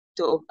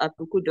editor of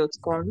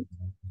apuku.com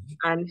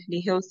and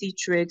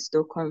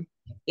thehealthythreads.com.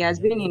 He has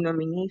been a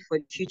nominee for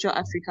the Future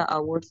Africa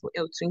Award for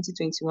Health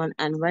 2021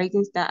 and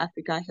Rising Star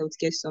Africa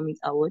Healthcare Summit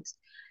Awards.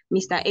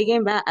 Mr.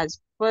 Egemba has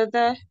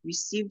further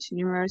received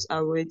numerous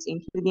awards,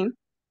 including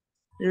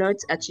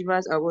Lord's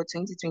Achievers Award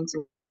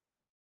 2021,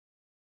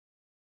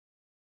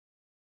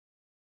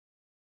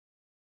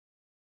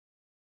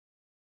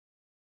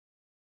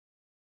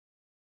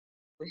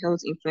 for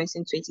Health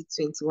Influencing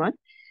 2021,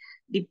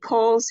 the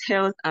Pulse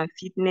Health and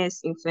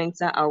Fitness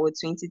Influencer Award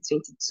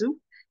 2022,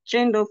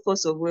 Trend of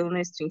Force of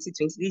Wellness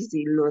 2020. This is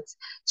a lot.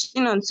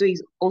 Chinonso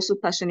is also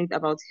passionate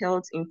about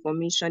health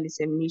information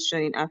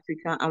dissemination in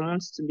Africa and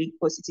wants to make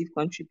positive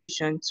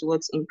contribution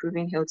towards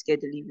improving healthcare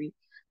delivery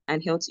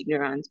and health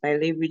ignorance by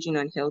leveraging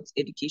on health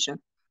education.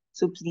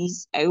 So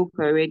please, I hope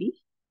you're ready.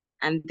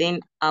 And then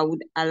I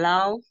would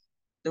allow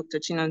Dr.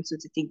 Chinonso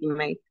to take the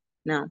mic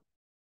now.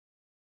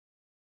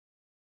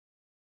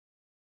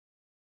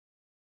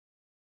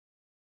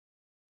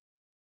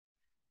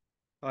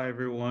 Hi,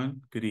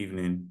 everyone. Good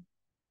evening.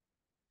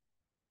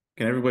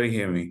 Can everybody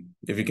hear me?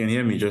 If you can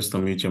hear me, just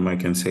unmute your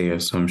mic and say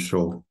yes, I'm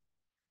sure.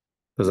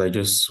 Because I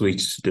just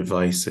switched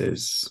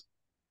devices.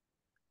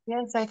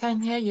 Yes, I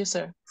can hear you,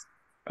 sir.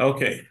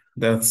 Okay,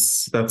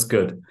 that's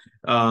good.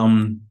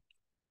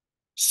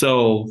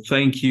 So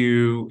thank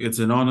you. It's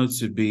an honor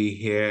to be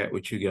here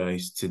with you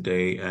guys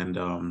today and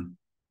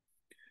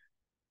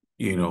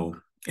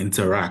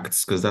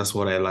interact, because that's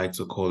what I like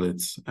to call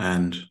it.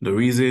 And the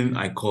reason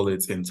I call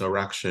it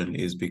interaction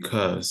is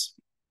because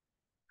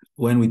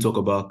when we talk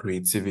about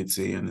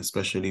creativity, and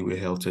especially with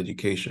health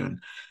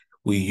education,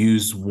 we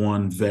use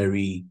one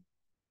very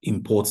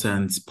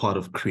important part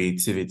of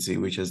creativity,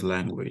 which is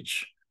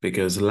language,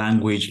 because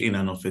language in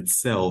and of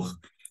itself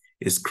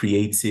is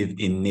creative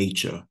in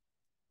nature,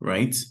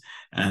 right?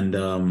 And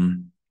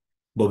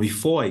but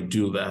before I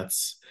do that,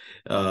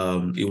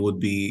 it would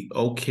be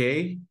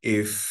okay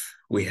if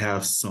we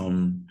have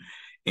some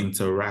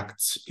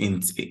interaction,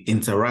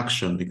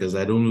 because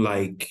I don't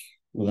like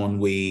one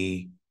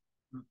way,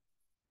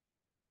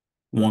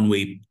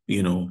 one-way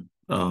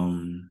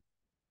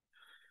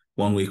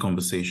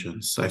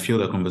conversations. I feel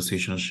that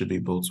conversations should be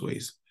both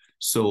ways.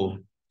 So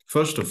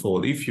first of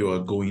all, if you are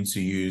going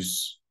to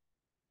use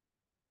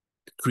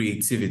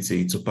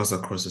creativity to pass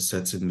across a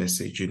certain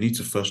message, you need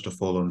to first of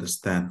all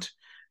understand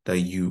that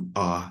you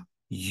are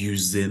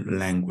using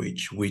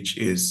language, which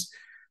is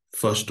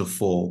first of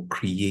all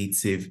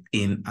creative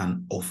in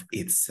and of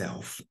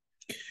itself.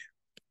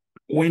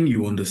 When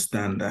you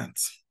understand that,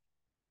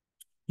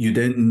 you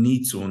then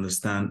need to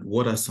understand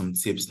what are some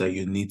tips that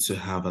you need to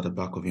have at the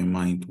back of your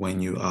mind when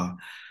you are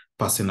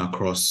passing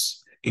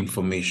across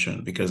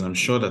information, because I'm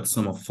sure that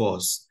some of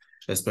us,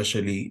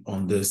 especially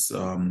on this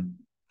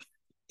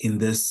in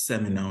this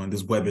seminar, in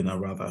this webinar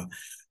rather,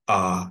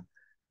 are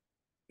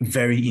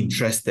very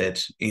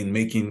interested in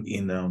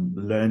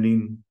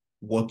learning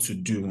what to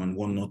do and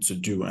what not to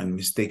do and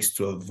mistakes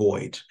to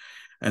avoid.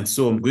 And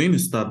so I'm going to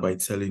start by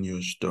telling you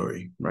a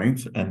story, right?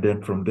 And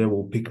then from there,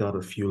 we'll pick out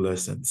a few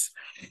lessons.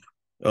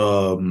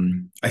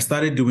 I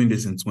started doing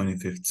this in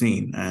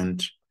 2015,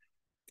 and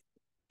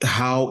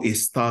how it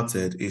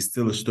started is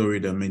still a story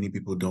that many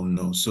people don't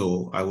know.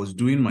 So I was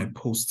doing my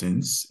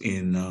postings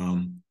in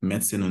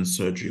medicine and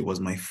surgery. It was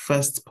my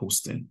first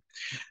posting.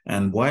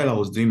 And while I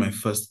was doing my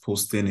first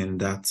posting in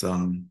that,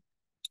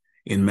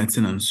 in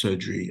medicine and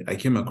surgery, I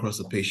came across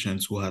a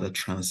patient who had a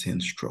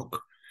transient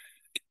stroke.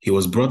 He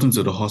was brought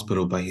into the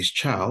hospital by his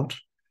child,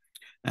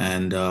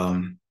 and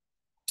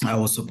I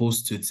was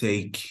supposed to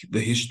take the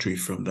history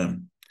from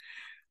them.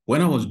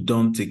 When I was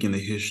done taking the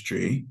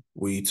history,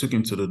 we took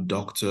him to the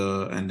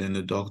doctor, and then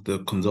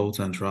the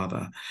consultant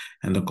rather,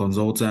 and the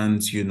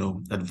consultant,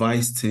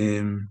 advised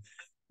him,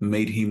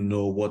 made him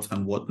know what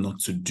and what not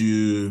to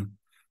do,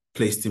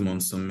 placed him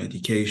on some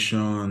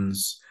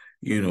medications,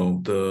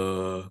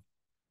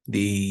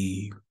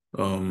 the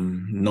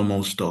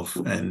normal stuff.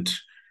 And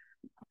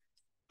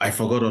I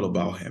forgot all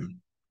about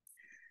him.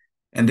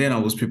 And then I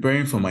was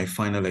preparing for my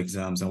final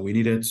exams, and we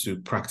needed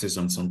to practice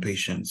on some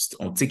patients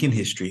on taking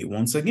history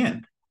once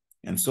again.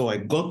 And so I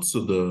got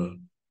to the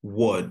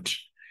ward.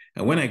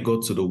 And when I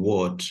got to the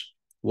ward,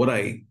 what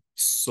I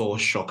saw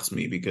shocked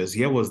me, because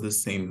here was the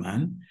same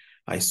man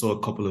I saw a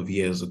couple of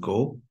years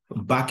ago,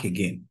 back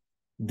again.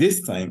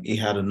 This time he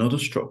had another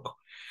stroke.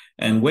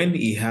 And when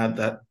he had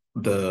that,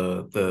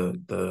 the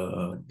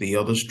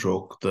other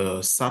stroke,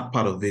 the sad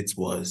part of it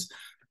was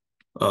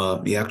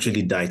he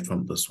actually died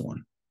from this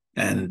one.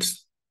 And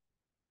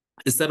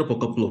it set up a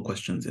couple of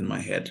questions in my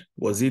head.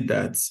 Was it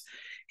that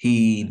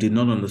he did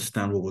not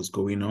understand what was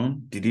going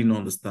on? Did he not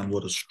understand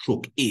what a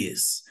stroke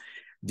is?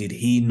 Did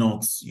he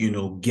not,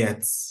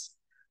 get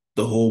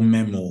the whole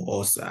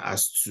memo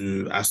as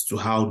to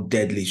how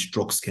deadly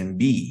strokes can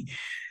be?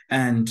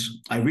 And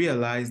I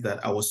realized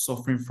that I was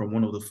suffering from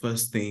one of the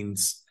first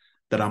things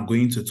that I'm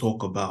going to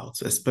talk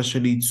about,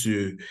 especially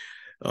to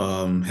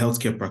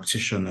healthcare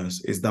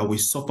practitioners, is that we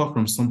suffer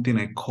from something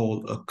I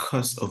call a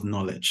curse of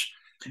knowledge.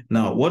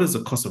 Now, what is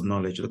a curse of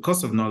knowledge? The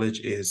curse of knowledge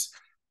is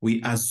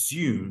we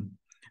assume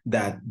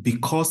that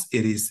because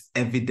it is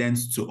evident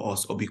to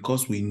us or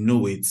because we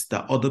know it,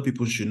 that other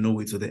people should know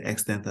it to the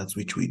extent at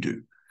which we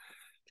do.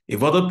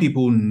 If other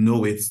people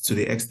know it to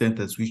the extent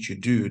at which you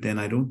do, then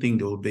I don't think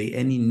there will be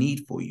any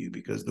need for you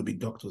because they'll be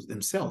doctors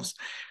themselves.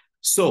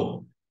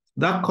 So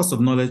that cost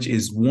of knowledge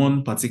is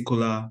one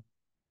particular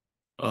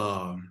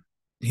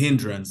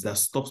hindrance that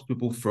stops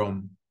people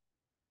from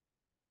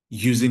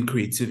using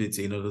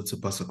creativity in order to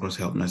pass across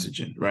health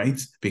messaging, right?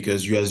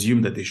 Because you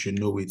assume that they should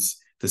know it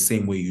the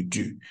same way you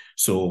do.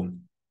 So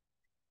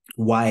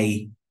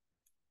why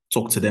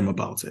talk to them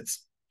about it?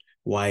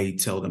 Why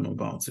tell them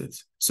about it?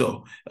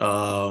 So,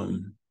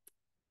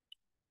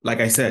 like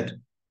I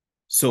said,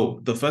 so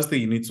the first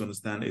thing you need to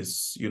understand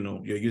is,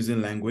 you're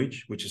using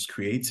language, which is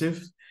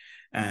creative,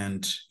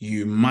 and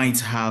you might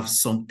have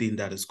something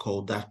that is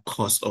called that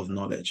cost of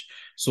knowledge.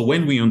 So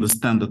when we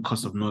understand the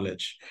cost of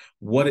knowledge,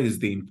 what is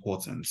the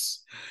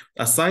importance?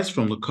 Aside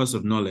from the cost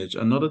of knowledge,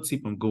 another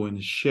tip I'm going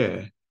to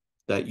share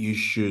that you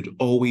should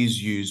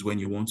always use when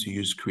you want to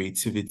use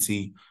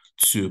creativity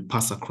to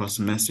pass across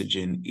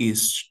messaging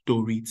is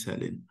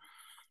storytelling.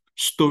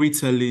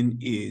 Storytelling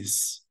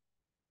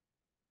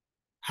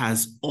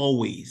has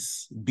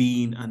always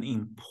been an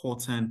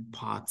important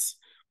part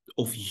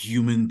of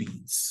human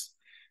beings.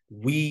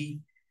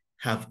 We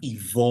have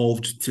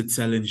evolved to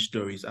telling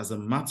stories. As a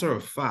matter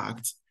of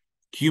fact,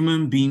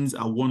 human beings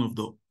are one of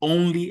the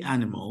only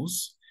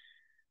animals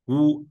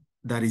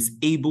that is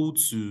able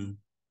to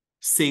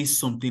say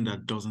something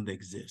that doesn't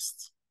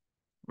exist,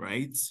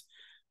 right?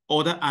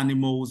 Other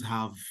animals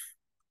have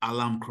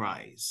alarm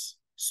cries.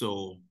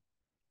 So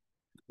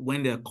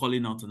when they're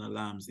calling out an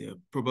alarms, they're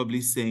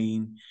probably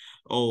saying,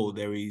 "Oh,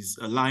 there is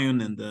a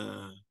lion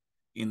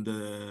in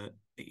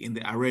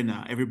the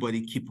arena.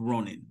 Everybody keep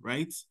running,"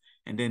 right?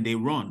 And then they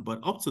run.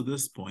 But up to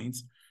this point,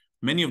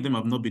 many of them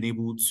have not been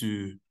able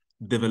to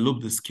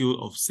develop the skill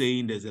of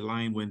saying there's a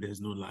lion when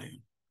there's no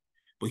lion.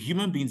 But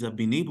human beings have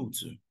been able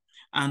to.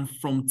 And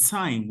from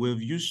time,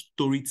 we've used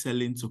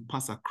storytelling to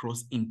pass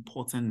across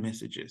important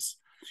messages.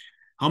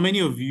 How many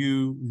of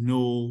you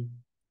know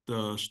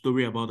the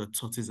story about the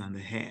tortoise and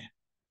the hare?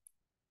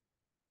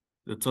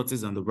 The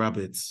tortoise and the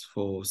rabbits,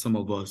 for some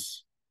of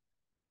us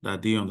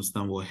that didn't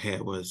understand what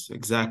hare was.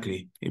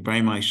 Exactly.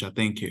 Ibrahim Aisha,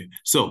 thank you.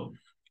 So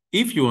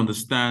if you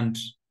understand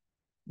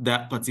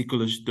that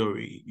particular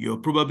story, you're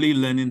probably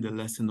learning the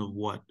lesson of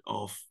what?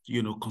 Of,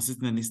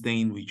 consistently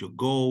staying with your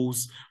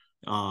goals,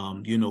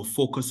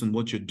 focus on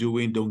what you're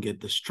doing, don't get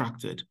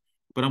distracted.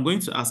 But I'm going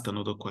to ask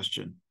another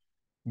question.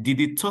 Did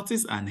the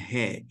tortoise and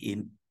hare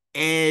in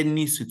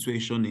any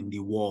situation in the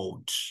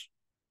world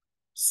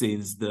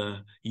since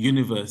the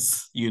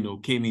universe,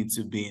 came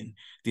into being,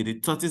 did the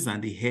tortoise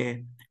and the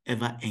hare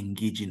ever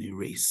engage in a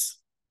race?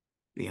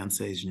 The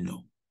answer is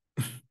no.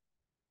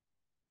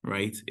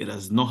 Right? It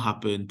has not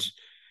happened.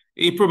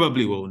 It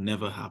probably will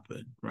never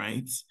happen,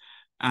 right?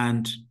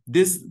 And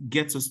this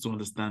gets us to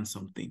understand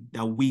something,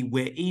 that we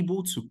were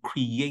able to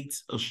create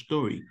a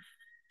story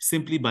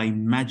simply by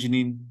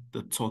imagining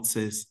the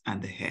tortoise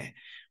and the hare.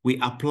 We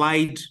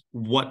applied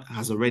what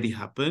has already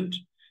happened,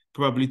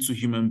 probably to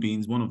human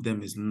beings. One of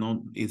them is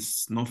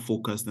not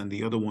focused and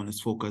the other one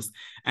is focused,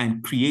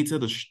 and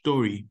created a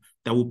story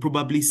that will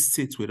probably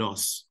sit with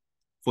us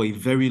for a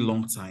very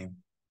long time.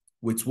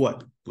 With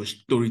what? With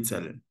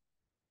storytelling.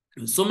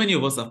 And so many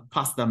of us have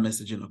passed that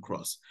messaging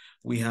across.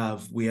 We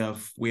have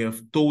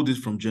told it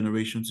from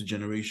generation to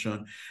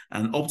generation,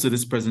 and up to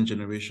this present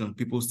generation,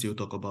 people still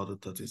talk about the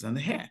tortoise and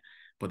the hare,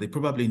 but they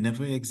probably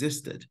never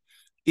existed.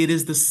 It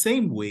is the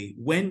same way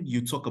when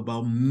you talk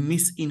about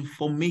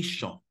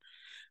misinformation.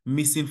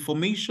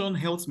 Misinformation,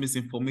 health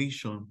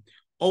misinformation,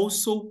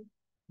 also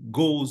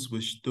goes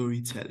with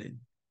storytelling.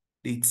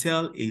 They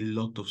tell a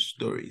lot of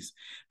stories,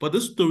 but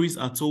those stories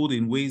are told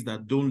in ways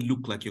that don't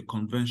look like your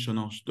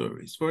conventional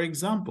stories. For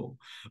example,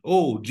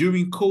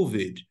 during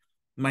COVID,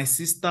 my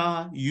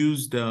sister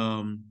used,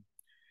 I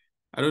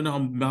don't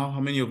know how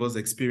many of us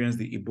experienced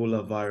the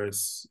Ebola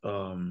virus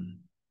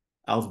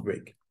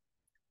outbreak.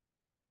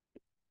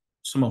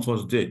 Some of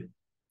us did.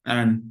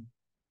 And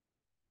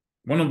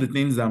one of the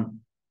things that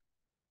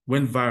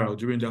went viral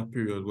during that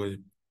period was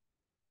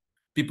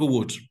people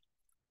would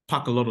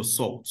pack a lot of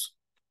salt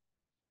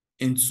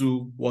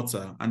into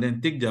water and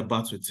then take their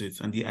bath with it.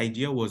 And the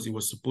idea was it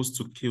was supposed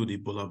to kill the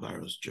Ebola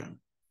virus germ.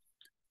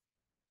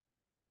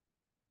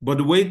 But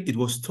the way it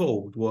was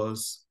told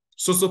was,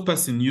 so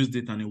person used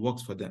it and it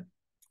worked for them.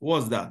 What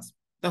was that?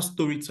 That's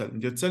storytelling.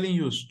 They're telling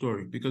you a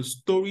story because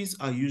stories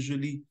are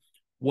usually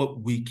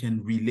what we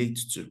can relate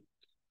to.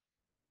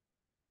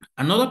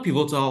 Another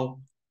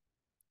pivotal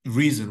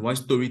reason why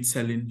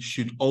storytelling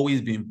should always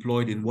be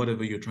employed in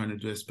whatever you're trying to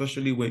do,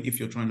 especially if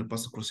you're trying to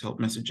pass across health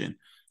messaging,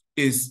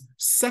 is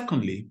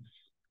secondly,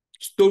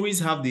 stories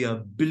have the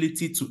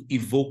ability to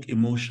evoke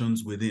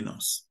emotions within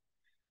us.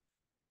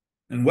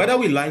 And whether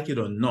we like it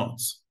or not,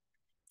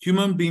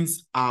 human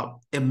beings are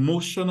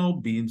emotional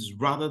beings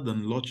rather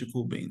than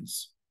logical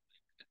beings.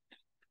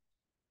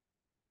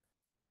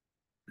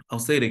 I'll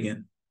say it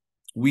again.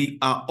 We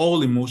are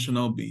all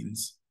emotional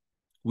beings.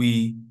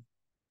 We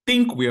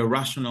think we are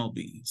rational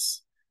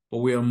beings, but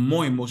we are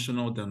more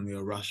emotional than we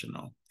are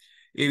rational.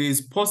 It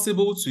is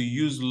possible to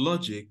use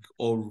logic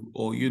or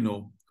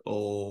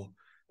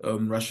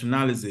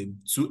rationalism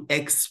to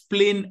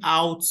explain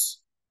out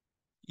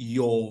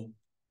your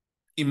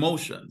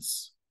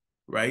emotions,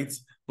 right?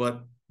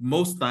 But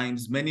most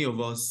times, many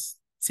of us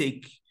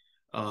make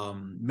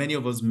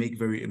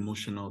very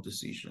emotional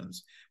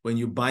decisions. When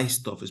you buy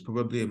stuff, it's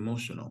probably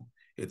emotional.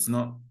 It's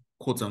not,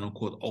 quote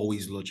unquote,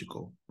 always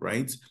logical,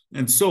 right?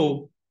 And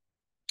so,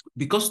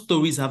 because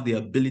stories have the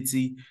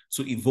ability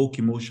to evoke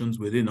emotions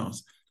within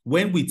us,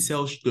 when we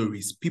tell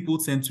stories, people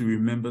tend to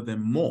remember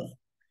them more.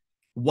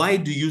 Why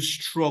do you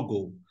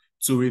struggle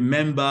to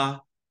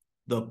remember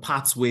the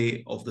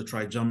pathway of the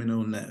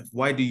trigeminal nerve?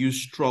 Why do you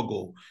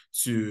struggle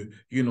to,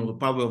 the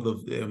pathway of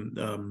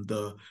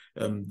the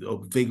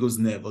vagus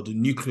nerve, or the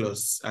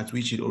nucleus at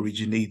which it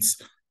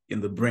originates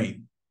in the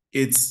brain?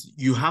 It's,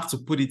 you have to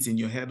put it in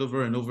your head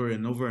over and over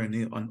and over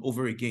and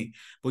over again.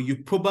 But you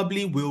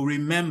probably will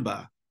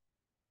remember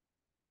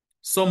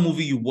some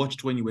movie you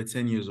watched when you were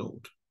 10 years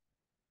old.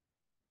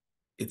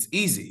 It's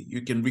easy.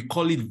 You can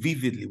recall it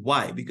vividly.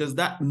 Why? Because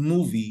that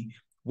movie,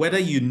 whether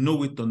you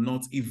know it or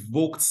not,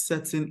 evoked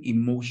certain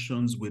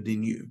emotions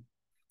within you.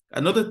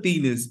 Another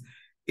thing is,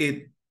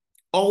 it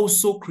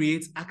also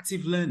creates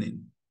active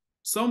learning.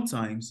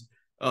 Sometimes,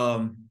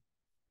 in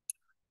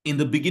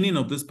the beginning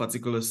of this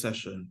particular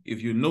session,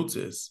 if you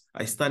notice,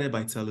 I started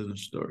by telling a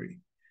story.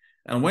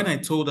 And when I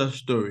told that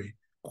story,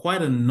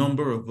 quite a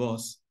number of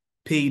us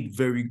paid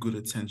very good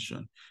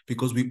attention,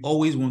 because we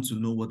always want to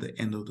know what the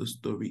end of the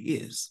story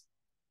is.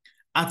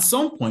 At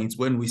some point,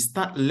 when we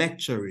start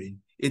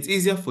lecturing, it's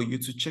easier for you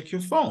to check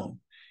your phone.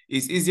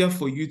 It's easier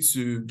for you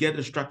to get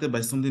distracted by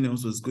something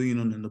else that's going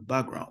on in the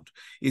background.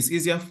 It's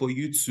easier for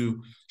you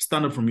to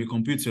stand up from your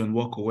computer and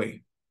walk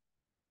away.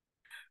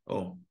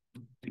 Oh,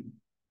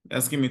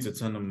 asking me to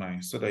turn on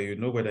mine so that you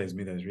know whether it's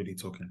me that's really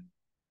talking.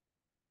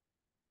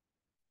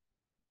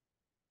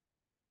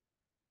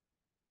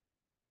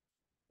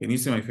 Can you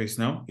see my face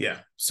now? Yeah.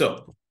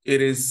 So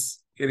it is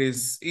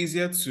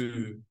easier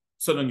to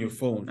turn on your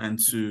phone and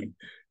to,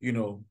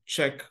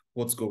 check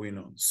what's going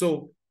on.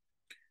 So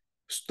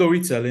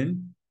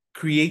storytelling,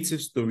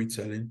 creative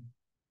storytelling,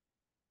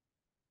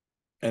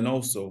 and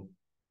also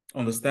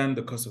understand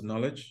the cost of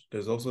knowledge.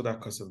 There's also that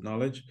cost of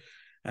knowledge.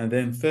 And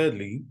then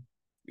thirdly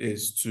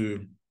is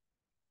to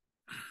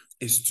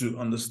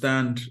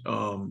understand,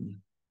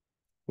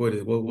 what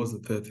was the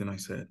third thing I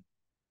said?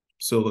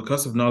 So the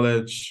cost of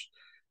knowledge,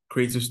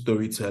 creative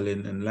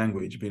storytelling, and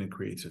language being a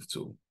creative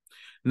tool.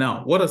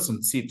 Now, what are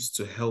some tips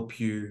to help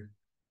you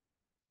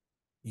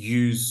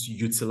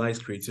utilize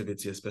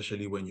creativity,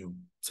 especially when you're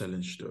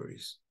telling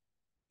stories?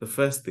 The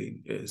first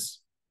thing is,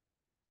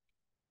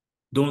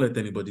 don't let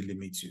anybody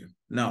limit you.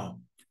 Now,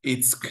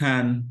 it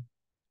can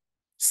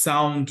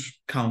sound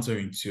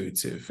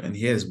counterintuitive, and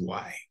here's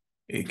why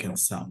it can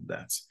sound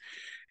that.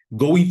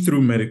 Going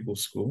through medical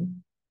school,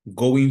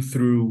 going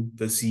through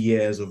these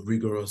years of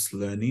rigorous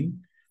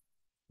learning,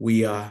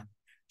 we are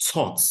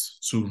taught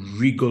to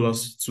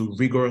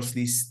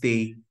rigorously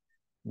stay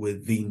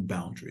within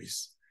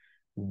boundaries.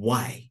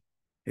 Why?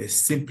 It's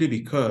simply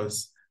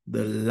because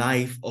the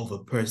life of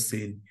a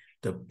person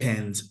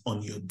depends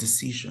on your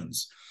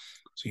decisions.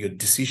 So your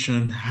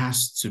decision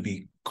has to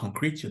be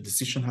concrete. Your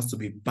decision has to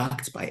be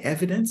backed by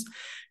evidence.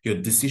 Your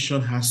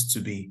decision has to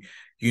be,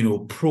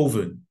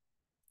 proven.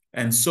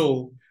 And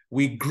so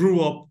we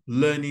grew up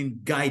learning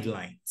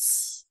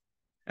guidelines,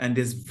 and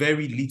there's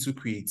very little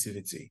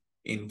creativity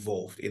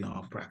involved in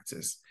our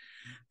practice.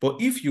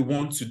 But if you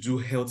want to do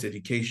health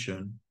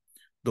education,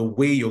 the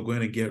way you're going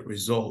to get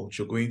results,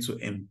 you're going to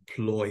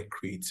employ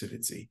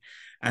creativity.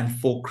 And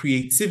for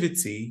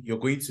creativity, you're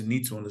going to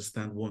need to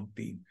understand one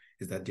thing,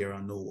 is that there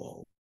are no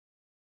walls.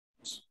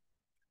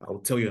 I'll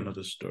tell you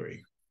another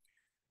story.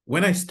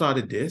 When I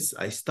started this,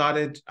 I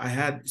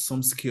had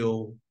some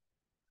skill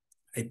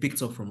I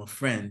picked up from a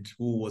friend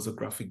who was a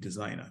graphic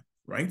designer,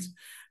 right?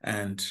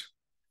 And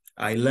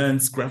I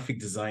learned graphic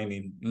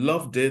designing,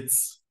 loved it,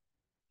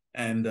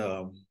 and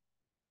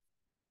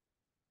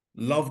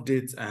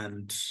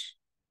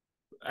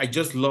I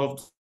just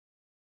loved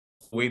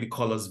the way the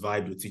colors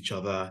vibe with each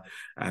other,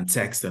 and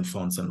text and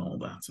fonts and all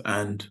that.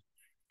 And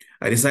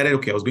I decided,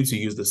 okay, I was going to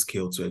use the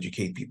skill to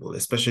educate people,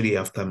 especially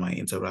after my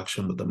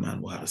interaction with the man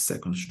who had a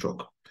second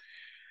stroke.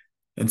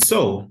 And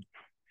so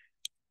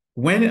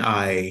when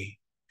I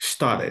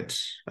started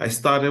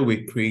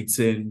with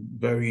creating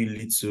very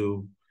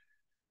little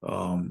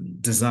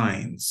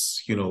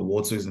designs.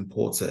 Water is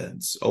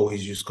important,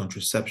 always use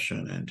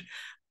contraception. And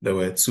there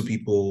were two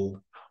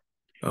people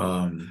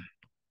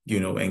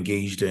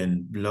engaged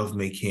in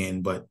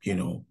lovemaking, but it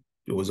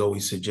was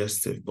always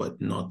suggestive, but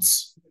not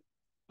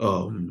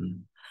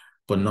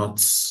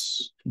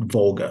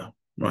vulgar,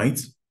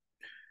 right?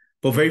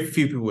 But very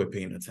few people were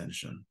paying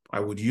attention. I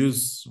would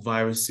use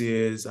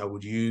viruses, I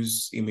would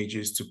use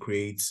images to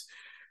create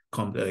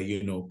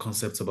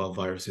concepts about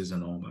viruses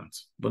and all that,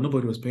 but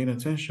nobody was paying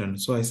attention.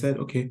 So I said,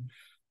 okay,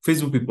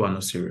 Facebook people are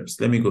not serious.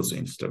 Let me go to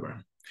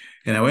Instagram.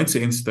 And I went to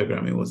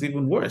Instagram. It was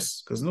even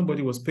worse because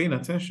nobody was paying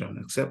attention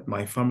except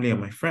my family and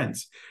my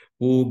friends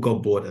who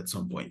got bored at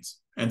some point.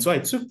 And so I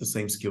took the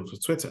same skill to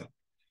Twitter.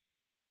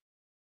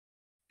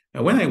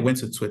 And when I went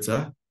to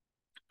Twitter,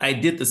 I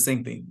did the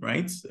same thing,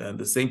 right? And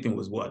the same thing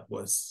was what?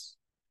 Was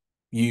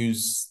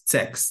use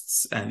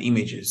texts and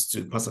images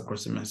to pass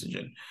across the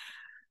messaging.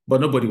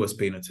 But nobody was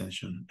paying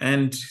attention.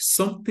 And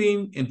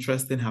something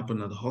interesting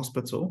happened at the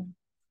hospital.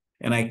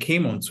 And I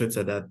came on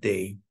Twitter that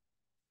day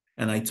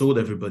and I told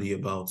everybody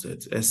about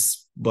it.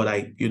 But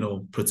I,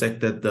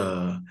 protected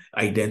the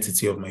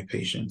identity of my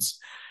patients.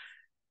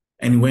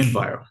 And it went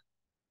viral.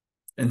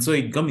 And so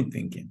it got me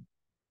thinking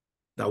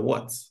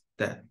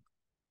that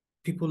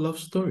people love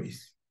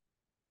stories.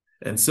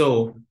 And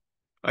so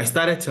I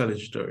started telling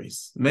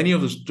stories. Many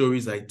of the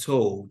stories I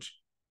told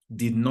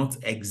did not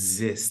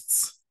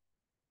exist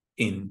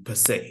in per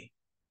se,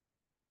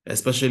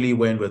 especially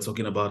when we're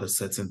talking about a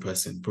certain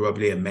person,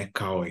 probably a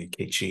Mecca or a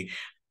Kechi,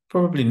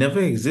 probably never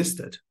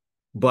existed.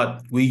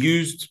 But we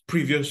used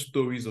previous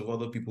stories of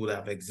other people that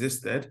have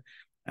existed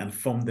and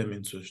formed them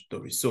into a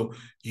story. So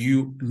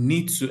you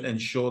need to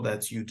ensure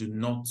that you do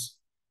not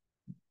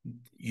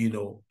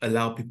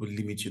allow people to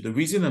limit you. The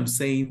reason I'm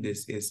saying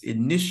this is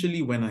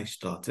initially when I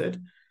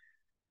started,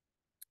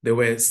 there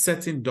were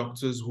certain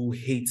doctors who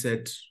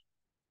hated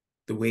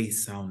the way it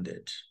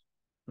sounded,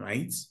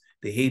 right?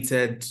 They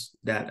hated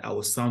that I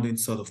was sounding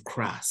sort of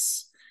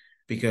crass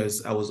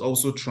because I was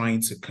also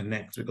trying to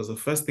connect, because the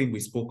first thing we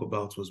spoke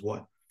about was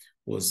what?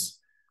 Was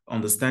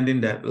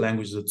understanding that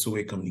language is a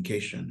two-way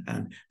communication.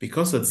 And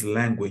because it's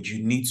language,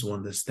 you need to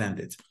understand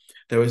it.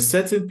 There are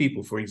certain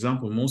people, for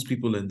example, most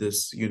people in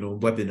this,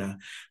 webinar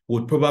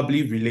would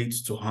probably relate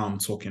to how I'm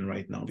talking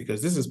right now,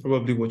 because this is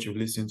probably what you've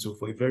listened to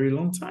for a very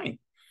long time.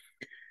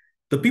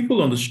 The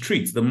people on the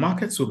street, the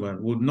market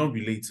woman, would not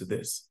relate to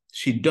this.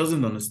 She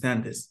doesn't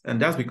understand this.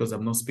 And that's because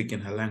I'm not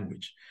speaking her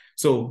language.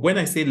 So when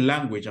I say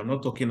language, I'm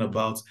not talking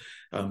about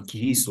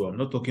Kihiso. I'm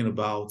not talking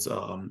about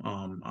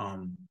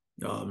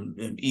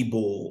Igbo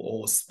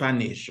or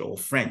Spanish or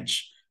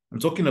French. I'm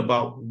talking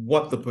about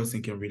what the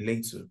person can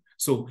relate to.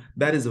 So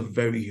that is a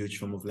very huge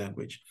form of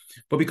language.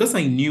 But because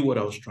I knew what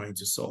I was trying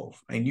to solve,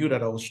 I knew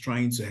that I was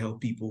trying to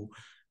help people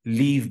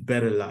live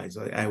better lives.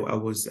 I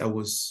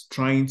was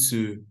trying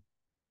to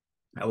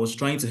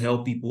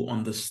help people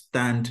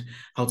understand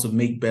how to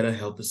make better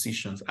health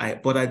decisions.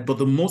 But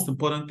the most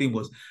important thing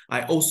was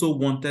I also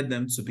wanted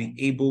them to be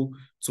able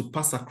to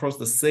pass across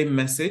the same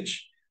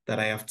message that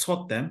I have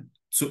taught them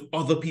to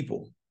other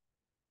people,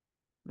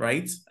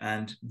 right?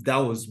 And that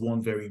was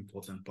one very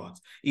important part.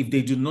 If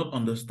they do not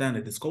understand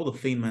it, it's called the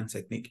Feynman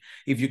technique.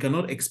 If you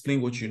cannot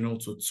explain what you know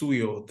to a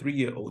 2-year or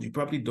 3-year-old, you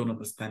probably don't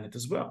understand it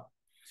as well.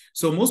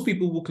 So most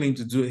people who claim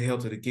to do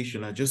health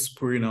education are just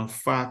pouring out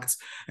facts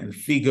and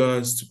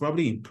figures to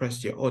probably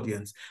impress your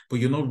audience, but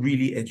you're not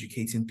really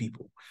educating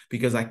people,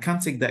 because I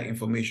can't take that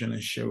information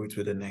and share it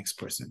with the next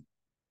person.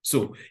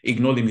 So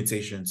ignore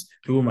limitations.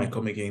 People might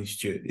come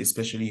against you,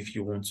 especially if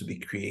you want to be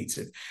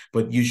creative.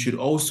 But you should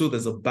also,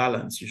 there's a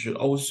balance. You should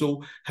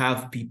also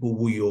have people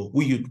who you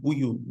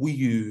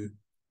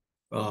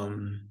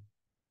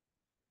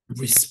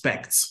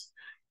respect,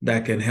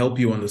 that can help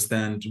you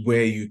understand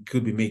where you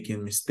could be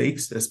making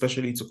mistakes,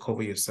 especially to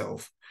cover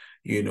yourself,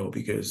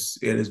 because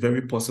it is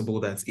very possible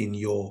that in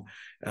your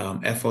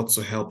effort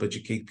to help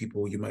educate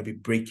people, you might be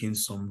breaking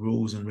some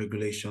rules and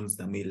regulations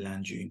that may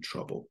land you in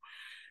trouble.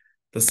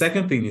 The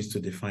second thing is to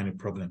define a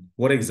problem.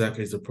 What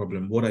exactly is the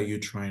problem? What are you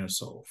trying to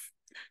solve?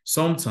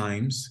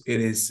 Sometimes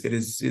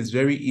it's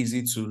very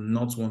easy to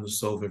not want to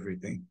solve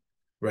everything,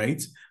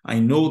 right? I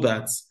know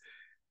that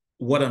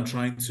what I'm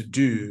trying to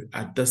do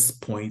at this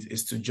point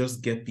is to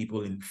just get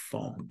people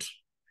informed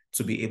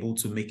to be able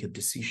to make a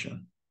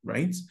decision,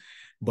 right?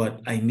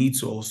 But I need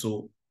to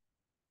also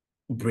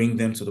bring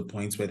them to the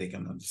point where they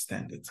can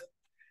understand it.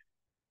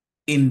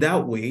 In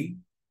that way,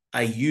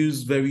 I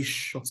use very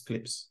short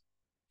clips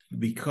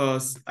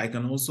because I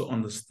can also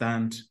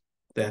understand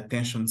the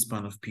attention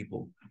span of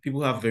people.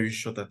 People have very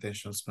short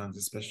attention spans,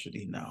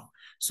 especially now.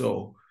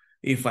 So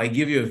if I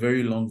give you a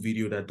very long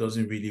video that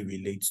doesn't really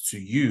relate to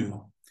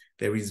you,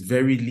 there is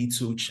very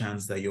little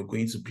chance that you're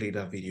going to play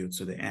that video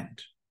to the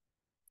end.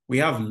 We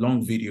have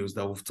long videos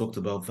that we've talked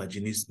about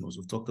vaginismus,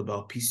 we've talked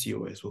about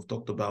PCOS, we've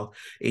talked about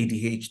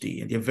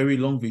ADHD, and they're very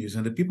long videos.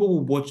 And the people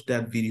who watch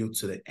that video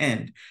to the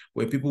end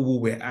were people who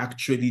were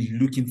actually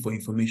looking for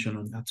information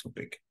on that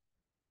topic,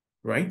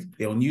 right?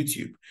 They're on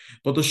YouTube.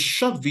 But the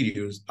short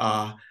videos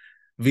are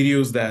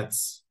videos that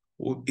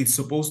it's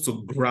supposed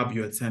to grab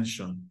your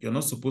attention. You're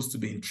not supposed to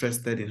be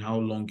interested in how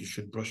long you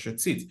should brush your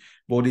teeth.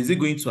 But is it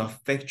going to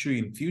affect you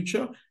in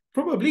future?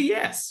 Probably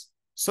yes.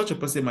 Such a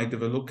person might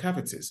develop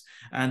cavities.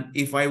 And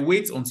if I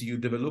wait until you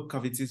develop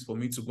cavities for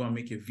me to go and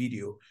make a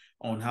video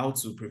on how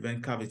to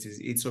prevent cavities,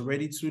 it's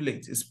already too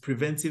late. It's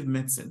preventive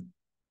medicine.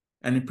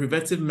 And in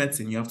preventive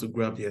medicine, you have to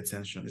grab the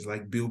attention. It's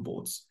like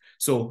billboards.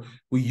 So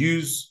we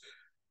use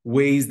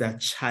ways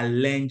that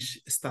challenge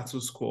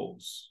status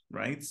quos,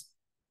 right?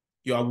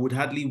 I would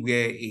hardly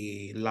wear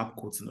a lab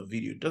coat in a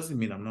video. It doesn't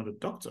mean I'm not a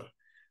doctor.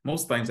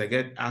 Most times I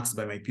get asked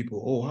by my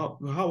people, oh,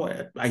 how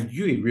are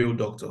you a real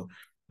doctor?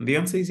 And the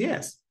answer is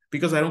yes,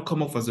 because I don't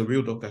come off as a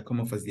real doctor, I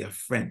come off as their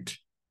friend,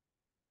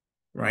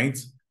 right?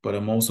 But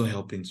I'm also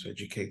helping to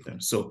educate them.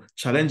 So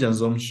challenge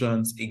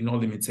assumptions, ignore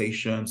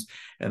limitations.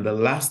 And the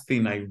last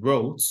thing I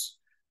wrote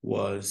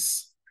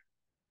was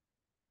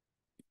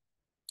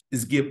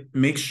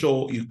make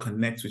sure you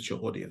connect with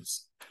your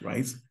audience,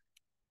 right?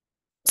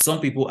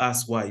 Some people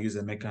ask why I use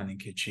Emeka and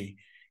Nkechi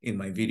in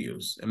my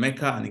videos.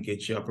 Emeka and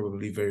Nkechi are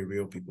probably very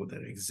real people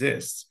that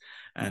exist.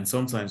 And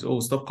sometimes, oh,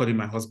 stop calling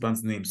my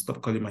husband's name,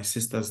 stop calling my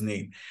sister's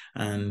name.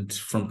 And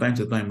from time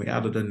to time, we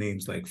add other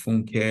names like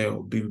Funke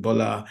or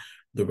Bimbola,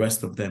 the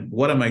rest of them.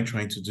 What am I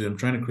trying to do? I'm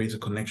trying to create a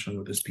connection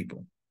with these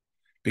people.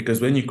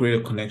 Because when you create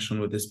a connection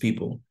with these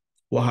people,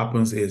 what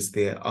happens is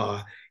it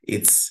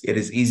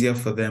is easier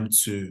for them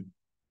to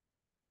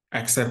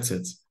accept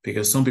it,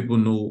 because some people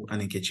know an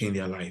Nkechi in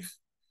their life.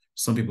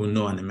 Some people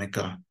know an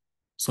Emeka.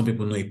 Some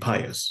people know a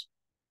Pius.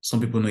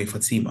 Some people know a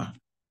Fatima,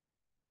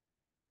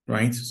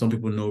 right? Some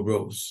people know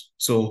Rose.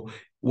 So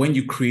when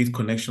you create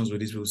connections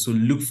with these people, so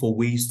look for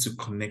ways to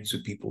connect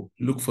with people.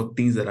 Look for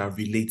things that are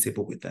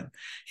relatable with them.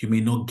 You may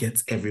not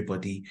get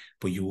everybody,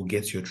 but you will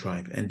get your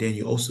tribe. And then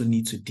you also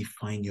need to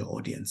define your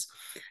audience.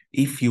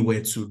 If you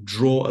were to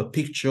draw a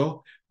picture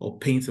or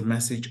paint a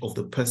message of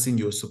the person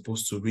you're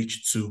supposed to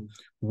reach to,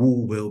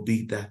 who will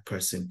be that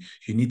person?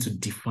 You need to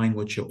define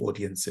what your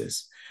audience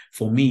is.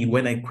 For me,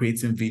 when I'm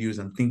creating videos,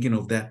 I'm thinking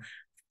of that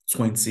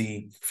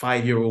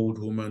 25-year-old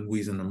woman who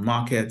is in the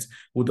market,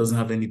 who doesn't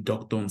have any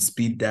doctor on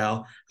speed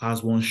dial,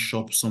 has one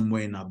shop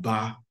somewhere in a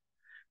bar.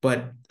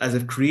 But as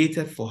I've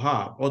created for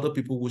her, other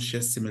people who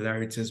share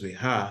similarities with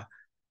her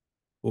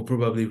will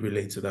probably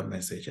relate to that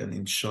message. And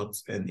in short,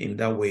 and in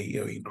that way,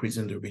 you're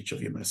increasing the reach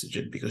of your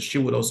messaging, because she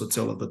would also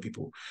tell other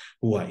people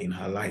who are in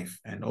her life.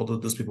 And although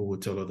those people will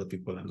tell other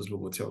people, and those people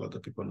will tell other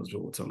people, and those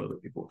people will tell other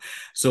people.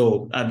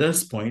 So at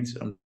this point,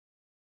 I'm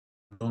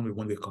done with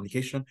one-way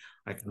communication.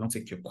 I cannot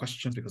take your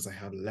questions because I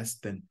have less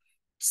than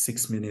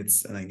 6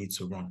 minutes and I need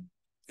to run.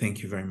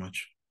 Thank you very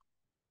much.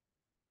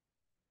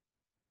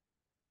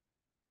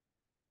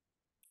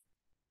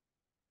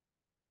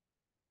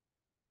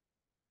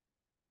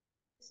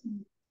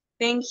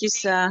 Thank you,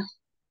 sir.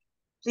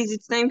 Please,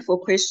 it's time for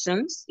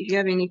questions. If you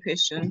have any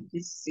question,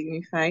 please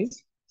signify.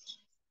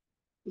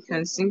 You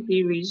can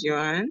simply raise your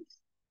hand,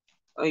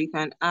 or you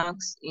can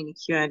ask in the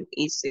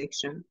Q&A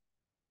section.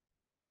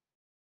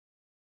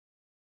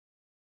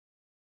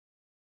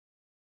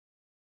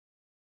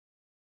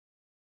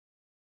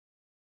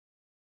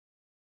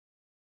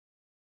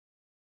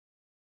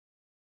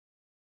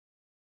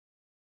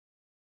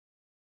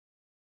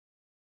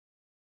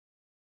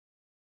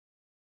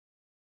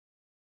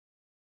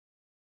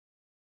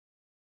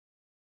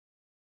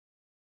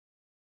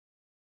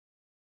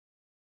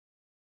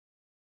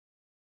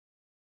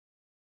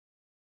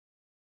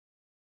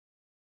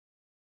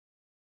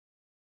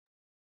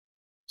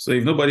 So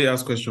if nobody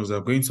asks questions,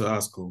 I'm going to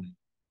ask who.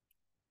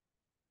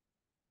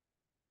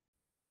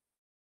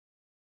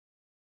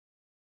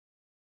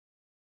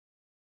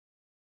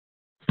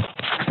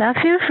 So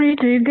feel free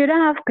to, if they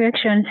don't have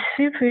questions,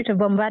 feel free to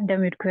bombard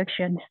them with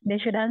questions. They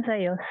should answer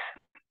yours.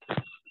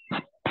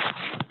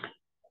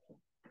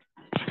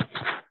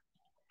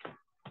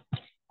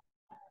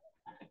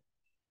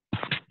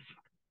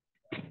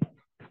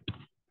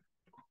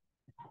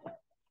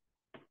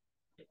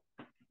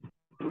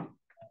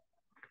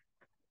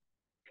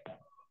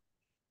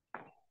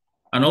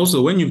 And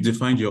also, when you've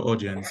defined your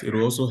audience, it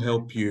will also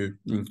help you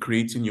in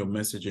creating your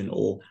messaging,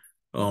 or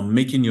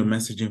making your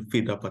messaging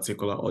fit that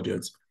particular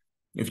audience.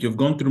 If you've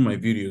gone through my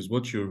videos,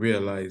 what you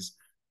realize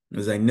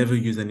is I never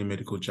use any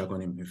medical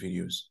jargon in my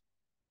videos,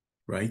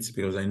 right?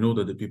 Because I know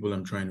that the people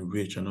I'm trying to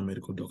reach are not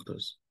medical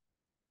doctors.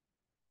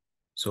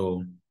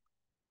 So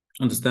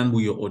understand who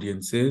your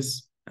audience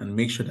is and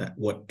make sure that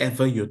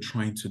whatever you're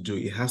trying to do,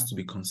 it has to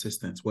be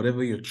consistent.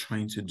 Whatever you're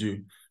trying to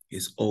do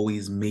is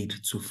always made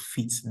to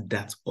fit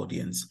that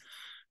audience.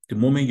 The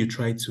moment you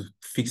try to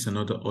fix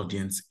another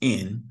audience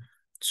in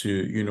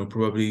to,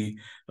 probably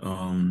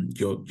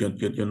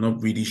you're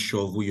not really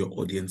sure who your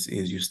audience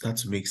is, you start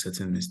to make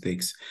certain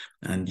mistakes,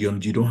 and you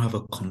don't have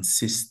a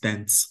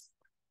consistent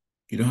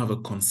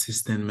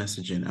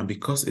messaging. And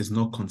because it's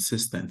not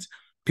consistent,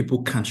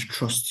 people can't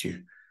trust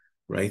you,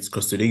 right?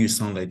 Because today you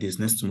sound like this,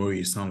 next tomorrow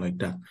you sound like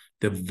that.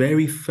 The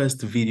very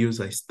first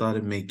videos I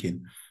started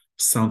making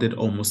sounded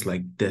almost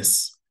like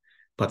this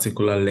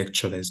particular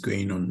lecture that's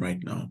going on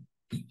right now.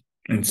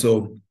 And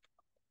so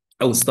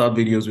I will start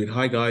videos with,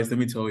 hi guys, let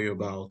me tell you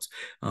about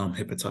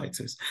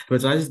hepatitis.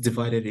 Hepatitis is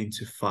divided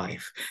into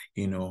 5,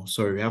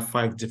 sorry, we have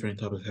 5 different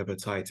types of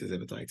hepatitis.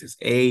 Hepatitis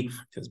A,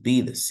 there's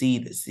B, the C,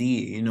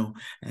 and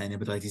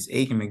hepatitis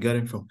A can be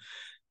gotten from,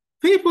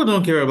 people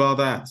don't care about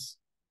that.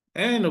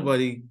 And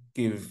nobody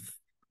give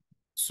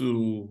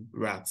 2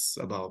 rats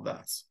about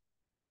that,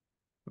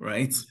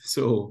 right?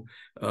 So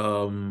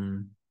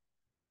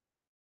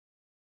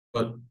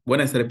But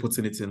when I started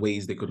putting it in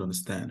ways they could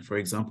understand, for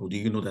example, do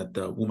you know that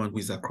the woman who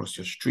is across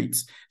your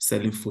streets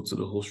selling food to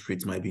the whole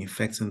street might be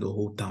infecting the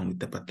whole town with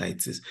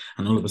hepatitis,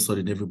 and all of a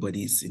sudden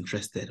everybody is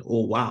interested?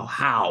 Oh, wow,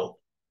 how?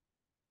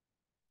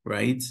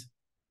 Right?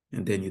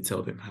 And then you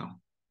tell them how.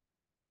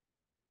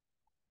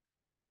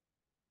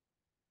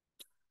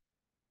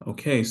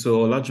 Okay,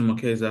 so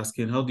Olajumoke is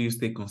asking, how do you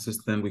stay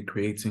consistent with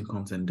creating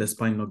content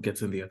despite not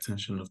getting the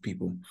attention of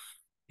people?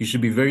 You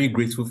should be very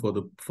grateful for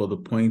the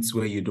points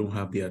where you don't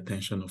have the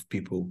attention of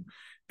people,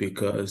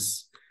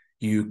 because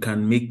you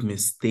can make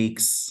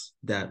mistakes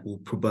that will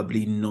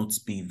probably not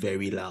be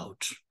very loud,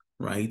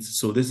 right?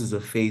 So this is a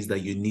phase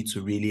that you need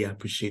to really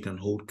appreciate and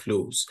hold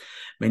close.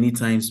 Many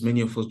times, many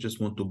of us just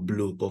want to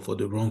blow, but for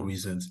the wrong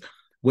reasons.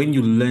 When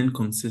you learn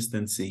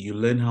consistency, you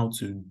learn how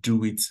to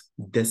do it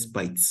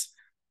despite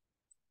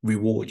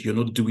reward. You're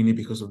not doing it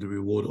because of the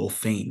reward of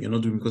fame. You're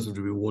not doing it because of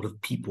the reward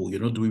of people. You're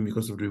not doing it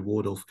because of the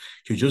reward of,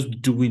 you're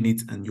just doing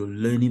it and you're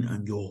learning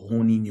and you're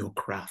honing your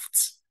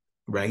crafts,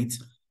 right?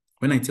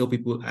 When I tell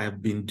people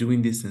I've been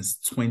doing this since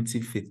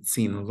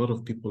 2015, a lot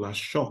of people are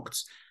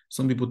shocked.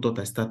 Some people thought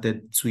I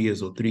started 2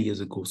 years or 3 years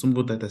ago. Some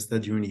people thought I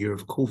started during the year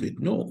of COVID.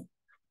 No,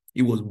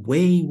 it was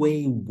way,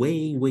 way,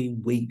 way, way,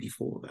 way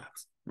before that,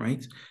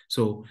 right?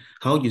 So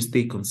how you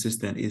stay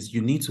consistent is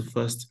you need to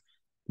first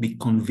be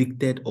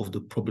convicted of the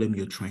problem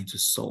you're trying to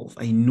solve.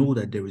 I know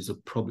that there is a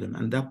problem,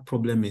 and that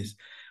problem is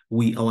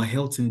our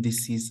health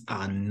indices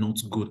are not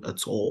good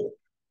at all.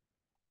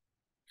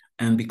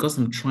 And because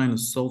I'm trying to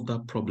solve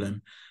that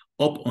problem,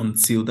 up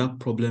until that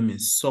problem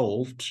is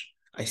solved,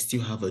 I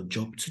still have a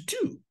job to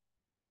do.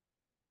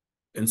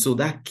 And so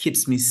that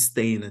keeps me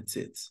staying at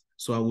it.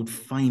 So I would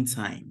find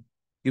time.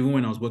 Even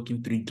when I was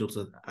working 3 jobs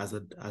as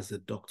a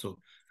doctor,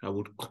 I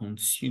would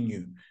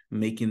continue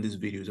making these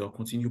videos. I'll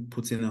continue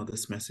putting out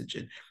this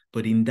messaging.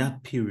 But in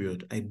that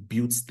period, I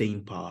built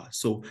staying power.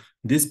 So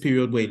this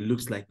period where it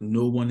looks like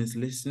no one is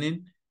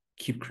listening,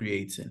 keep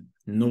creating.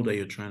 Know that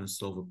you're trying to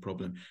solve a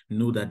problem.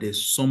 Know that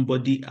there's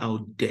somebody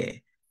out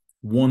there,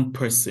 one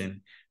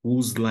person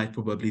whose life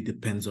probably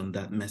depends on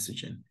that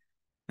messaging.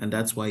 And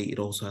that's why it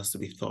also has to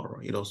be thorough.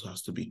 It also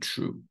has to be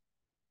true.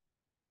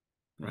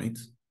 Right?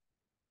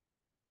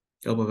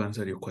 I hope I've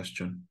answered your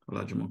question,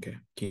 Olajumoke.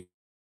 Okay.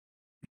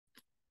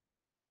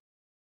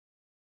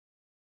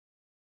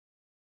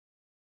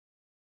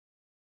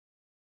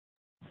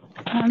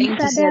 Thank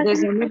you, sir.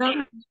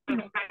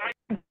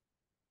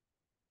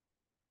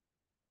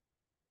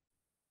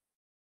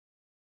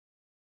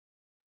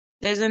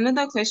 There's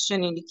another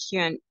question in the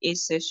Q&A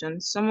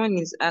session. Someone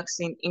is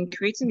asking, in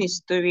creating a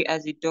story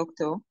as a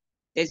doctor,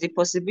 there's a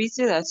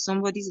possibility that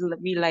somebody's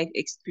real life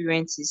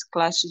experiences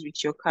clashes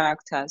with your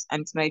characters,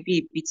 and it might be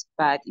a bit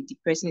bad if the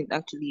person is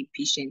actually a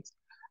patient.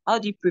 How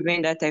do you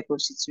prevent that type of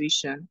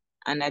situation,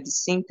 and at the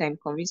same time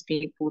convince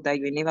people that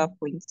you're never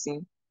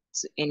pointing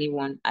to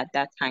anyone at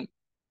that time?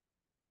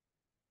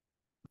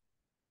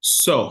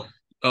 So,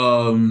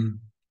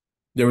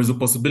 there is a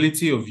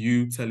possibility of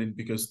you telling,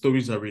 because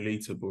stories are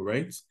relatable,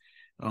 right?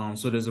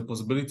 So there's a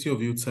possibility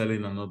of you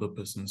telling another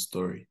person's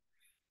story.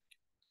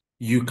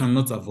 You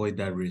cannot avoid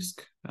that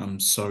risk. I'm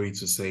sorry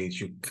to say it,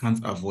 you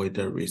can't avoid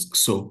that risk.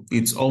 So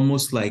it's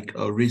almost like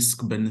a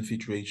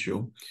risk-benefit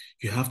ratio.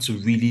 You have to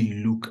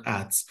really look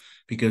at,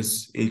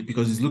 because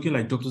it's looking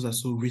like doctors are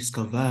so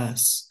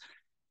risk-averse.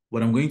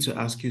 But I'm going to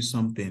ask you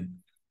something.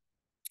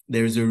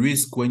 There is a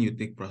risk when you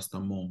take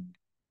paracetamol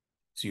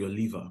to your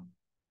liver,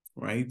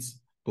 right?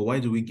 But why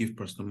do we give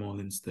paracetamol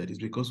instead? It's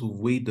because we've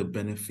weighed the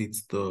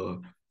benefits,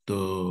 the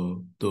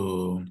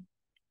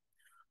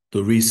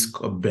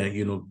risk of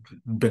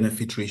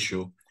benefit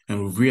ratio,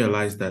 and we've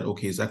realized that,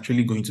 okay, it's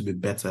actually going to be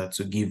better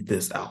to give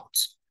this out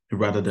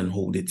rather than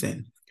hold it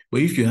in.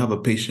 But if you have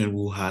a patient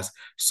who has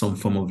some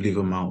form of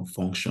liver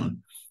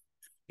malfunction,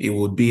 it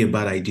would be a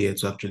bad idea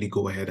to actually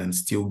go ahead and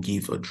still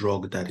give a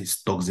drug that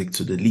is toxic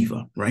to the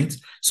liver, right?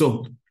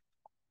 So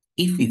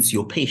if it's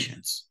your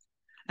patient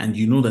and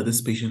you know that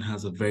this patient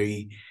has a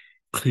very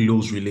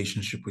close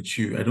relationship with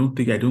you, I don't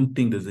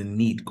think there's a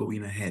need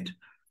going ahead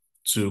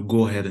to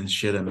go ahead and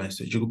share the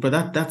message. But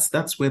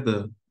that's where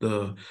the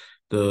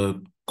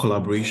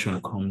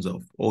collaboration comes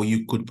up. Or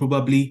you could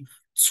probably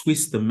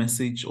twist the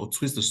message or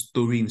twist the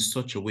story in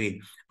such a way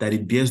that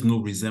it bears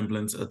no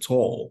resemblance at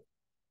all.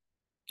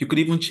 You could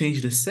even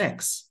change the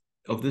sex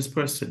of this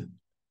person.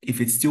 If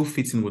it's still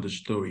fitting with the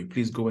story,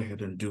 please go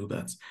ahead and do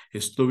that.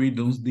 The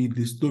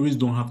stories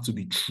don't have to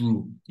be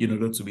true in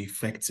order to be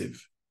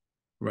effective,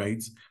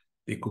 right?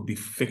 They could be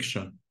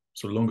fiction,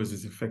 so long as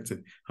it's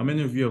effective. How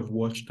many of you have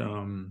watched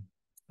what's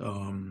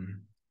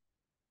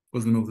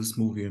the name of this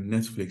movie on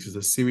Netflix? It's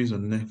a series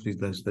on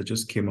Netflix that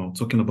just came out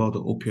talking about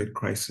the opioid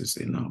crisis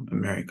in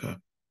America.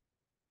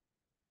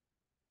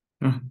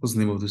 What's the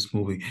name of this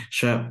movie?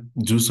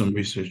 Do some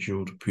research.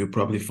 You'll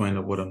probably find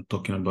out what I'm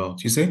talking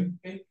about. You say?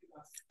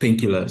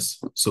 Painkillers.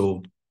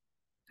 So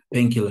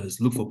Painkillers.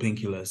 Look for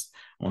Painkillers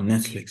on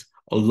Netflix.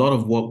 A lot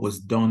of what was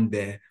done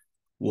there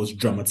was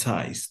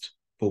dramatized.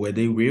 But were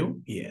they real?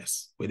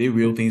 Yes. Were they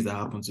real things that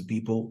happened to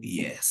people?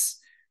 Yes.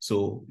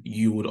 So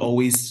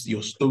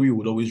your story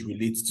would always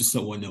relate to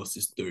someone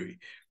else's story.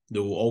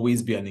 There will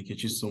always be an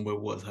Nkechi somewhere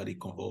who has had a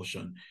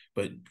convulsion,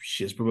 but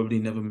she has probably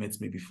never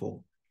met me before.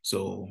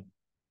 So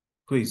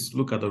please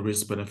look at the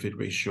risk-benefit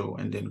ratio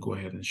and then go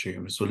ahead and share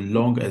them. So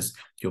long as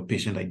your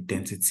patient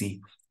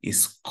identity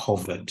is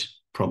covered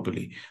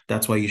properly.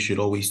 That's why you should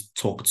always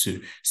talk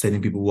to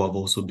certain people who have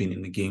also been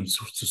in the game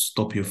to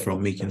stop you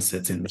from making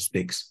certain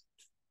mistakes.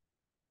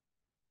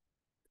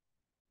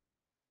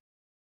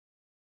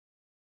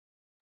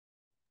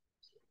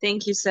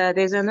 Thank you, sir.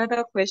 There's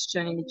another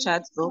question in the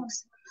chat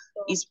box.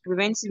 Is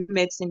preventive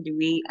medicine the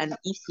way? And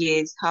if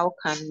yes, how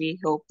can we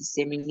help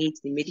disseminate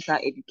the medical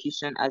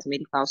education as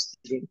medical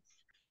students?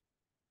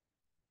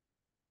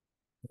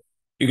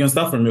 You can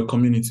start from your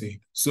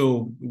community.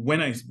 So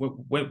when I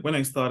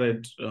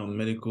started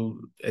medical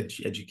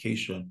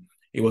education,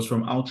 it was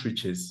from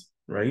outreaches,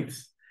 right?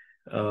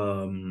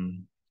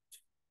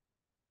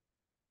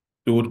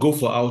 We would go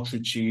for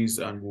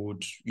outreaches and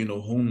would,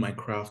 hone my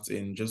craft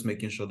in just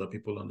making sure that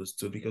people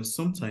understood, because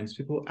sometimes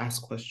people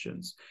ask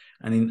questions,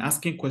 and in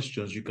asking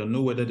questions, you can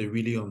know whether they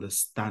really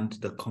understand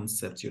the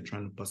concept you're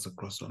trying to pass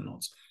across or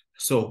not.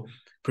 So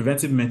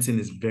preventive medicine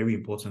is very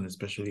important,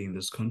 especially in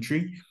this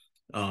country.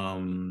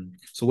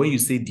 So when you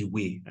say the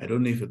way, I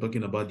don't know if you're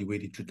talking about the way,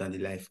 the truth, and the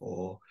life,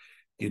 or,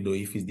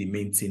 if it's the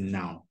main thing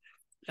now.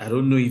 I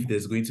don't know if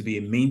there's going to be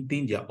a main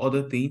thing. There are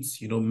other things,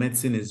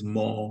 medicine is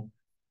more,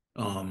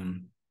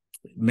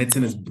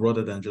 medicine is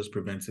broader than just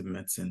preventive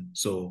medicine.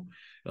 So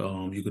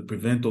you could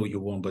prevent all you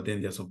want, but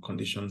then there's some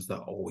conditions that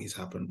always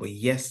happen. But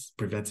yes,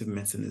 preventive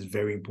medicine is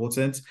very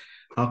important.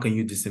 How can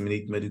you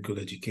disseminate medical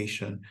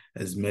education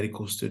as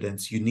medical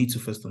students? You need to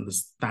first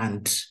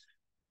understand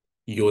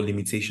your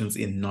limitations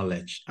in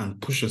knowledge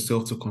and push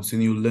yourself to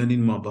continue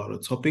learning more about a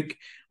topic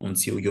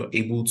until you're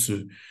able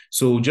to.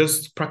 So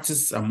just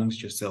practice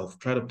amongst yourself.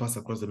 Try to pass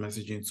across the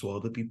messaging to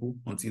other people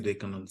until they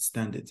can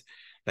understand it.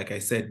 Like I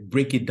said,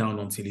 break it down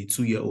until a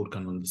 2-year-old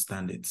can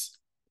understand it.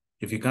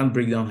 If you can't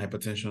break down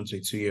hypertension to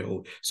a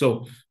 2-year-old.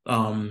 So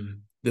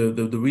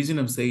the reason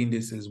I'm saying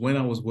this is when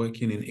I was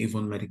working in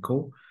Avon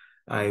Medical,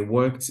 I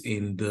worked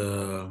in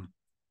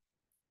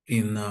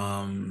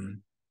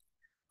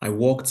I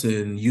worked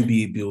in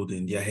UBA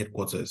building, their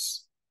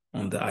headquarters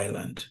on the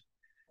island.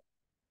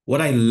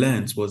 What I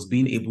learned was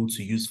being able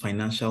to use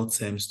financial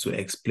terms to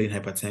explain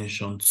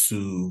hypertension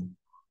to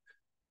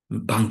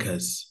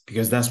bankers,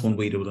 because that's one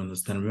way they would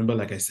understand. Remember,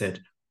 like I said,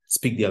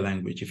 speak their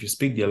language. If you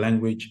speak their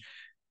language,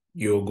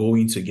 you're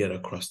going to get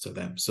across to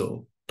them.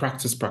 So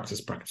practice,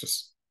 practice,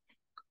 practice.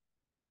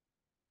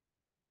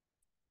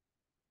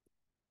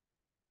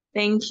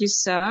 Thank you,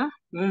 sir.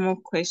 One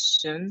more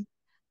question.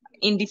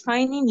 In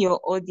defining your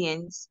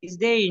audience, is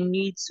there a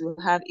need to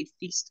have a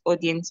fixed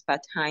audience per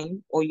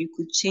time, or you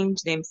could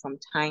change them from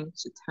time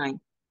to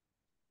time?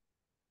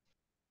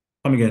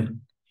 Come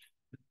again.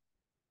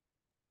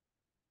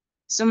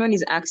 Someone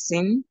is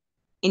asking,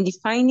 in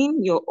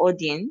defining your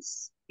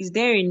audience, is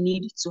there a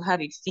need to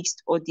have a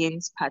fixed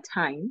audience per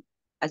time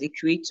as a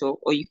creator,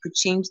 or you could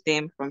change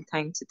them from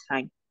time to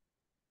time?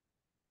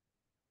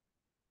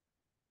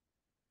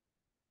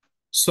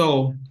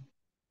 So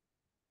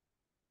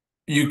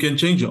you can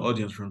change your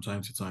audience from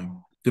time to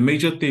time. The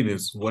major thing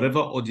is whatever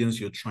audience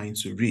you're trying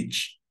to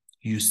reach,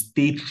 you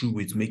stay true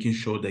with making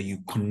sure that you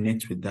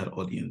connect with that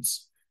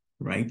audience,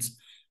 right?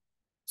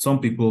 Some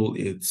people,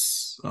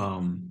 it's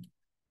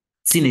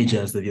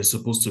teenagers that you're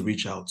supposed to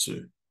reach out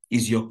to.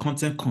 Is your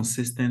content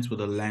consistent with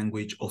the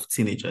language of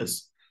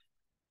teenagers?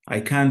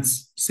 I can't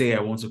say I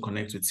want to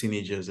connect with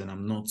teenagers and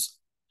I'm not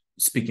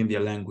speaking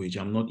their language.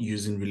 I'm not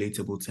using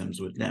relatable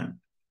terms with them.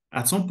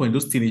 At some point,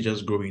 those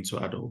teenagers grow into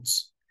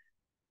adults.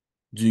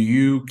 Do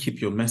you keep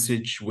your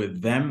message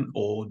with them,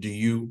 or do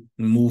you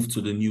move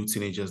to the new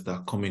teenagers that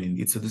are coming in?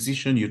 It's a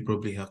decision you'd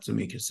probably have to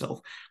make yourself.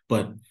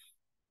 But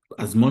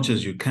as much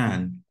as you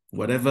can,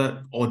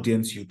 whatever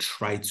audience you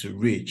try to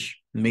reach,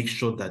 make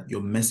sure that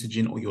your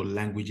messaging or your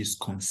language is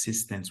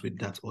consistent with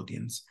that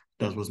audience.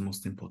 That's what's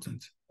most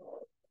important.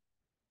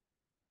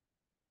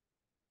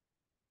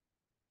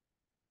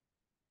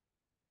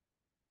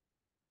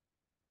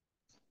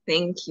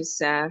 Thank you,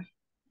 sir.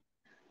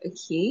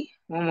 Okay,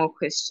 one more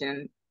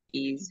question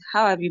is,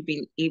 how have you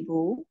been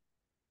able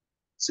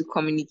to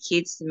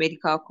communicate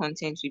medical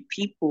content with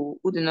people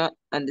who do not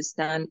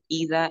understand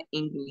either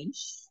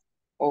English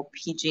or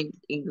Pidgin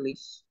English?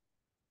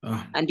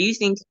 And do you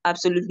think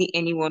absolutely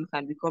anyone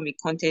can become a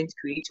content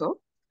creator?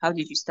 How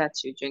did you start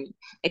your journey?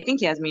 I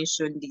think he has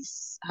mentioned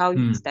this, how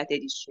he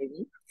started his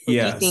journey. But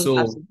yeah, do you think so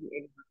absolutely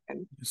anyone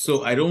can?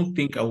 So I don't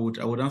think I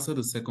would answer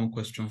the second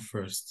question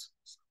first.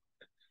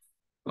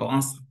 I'll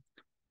answer.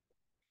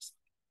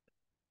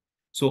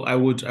 So I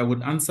would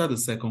answer the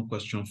second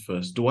question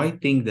first. Do I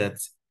think that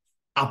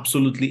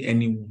absolutely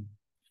anyone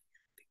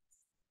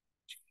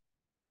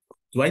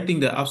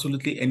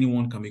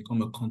can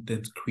become a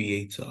content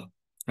creator?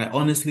 I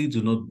honestly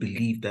do not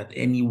believe that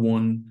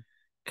anyone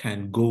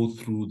can go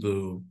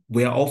through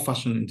we are all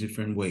fashioned in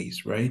different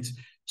ways, right?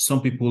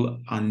 Some people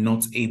are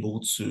not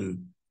able to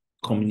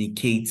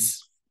communicate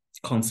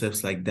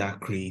concepts like that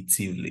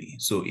creatively.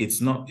 So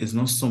it's not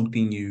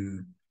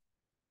something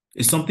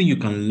it's something you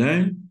can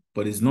learn,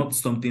 but it's not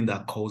something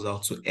that calls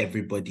out to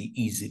everybody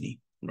easily,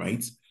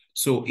 right?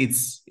 So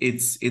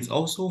it's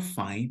also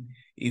fine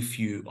if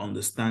you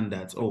understand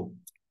that, oh,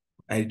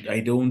 I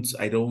don't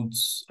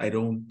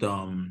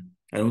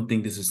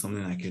think this is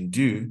something I can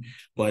do.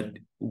 But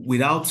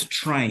without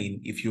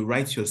trying, if you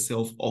write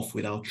yourself off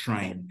without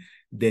trying,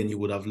 then you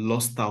would have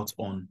lost out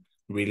on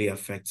really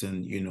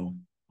affecting,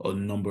 a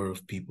number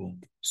of people.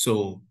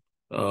 So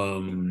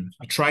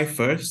try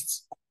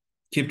first,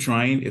 keep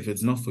trying. If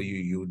it's not for you,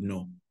 you would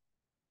know.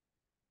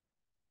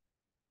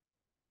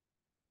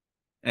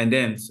 And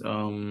then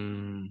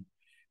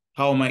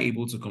how am I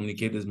able to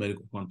communicate this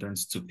medical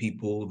contents to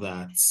people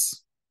that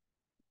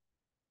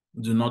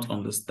do not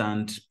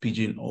understand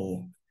Pidgin?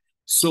 Or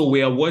so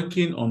we are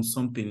working on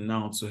something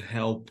now to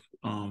help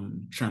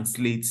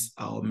translate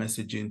our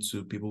messaging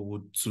to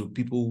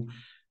people.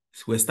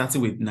 We're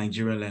starting with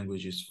Nigerian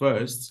languages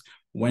first.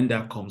 When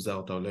that comes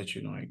out, I'll let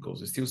you know how it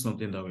goes. It's still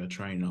something that we're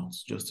trying out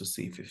just to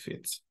see if it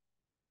fits.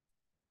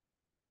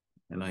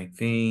 And I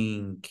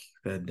think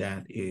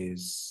that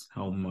is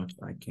how much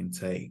I can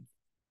take.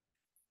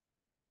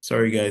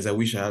 Sorry, guys. I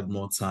wish I had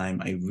more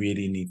time. I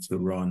really need to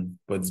run,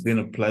 but it's been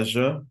a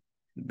pleasure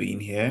being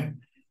here.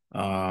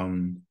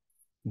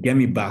 Get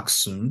me back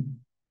soon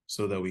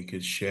so that we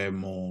could share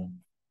more.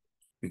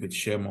 We could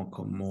share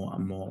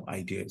more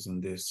ideas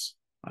on this.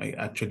 I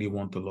actually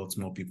want a lot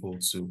more people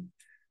to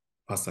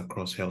pass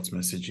across health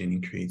messaging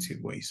in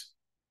creative ways.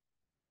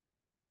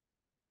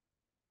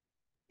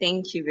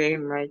 Thank you very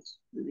much.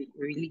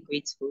 Really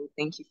grateful.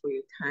 Thank you for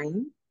your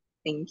time.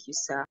 Thank you,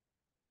 sir.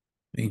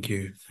 Thank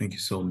you. Thank you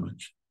so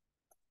much.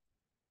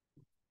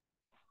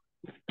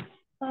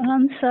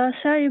 So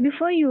sorry,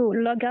 before you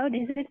log out,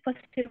 is it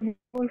possible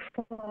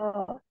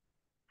for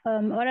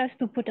others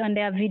to put on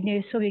their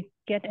video so we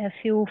get a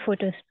few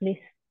photos, please?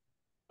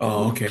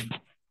 Oh, okay.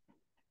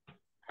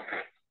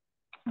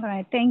 All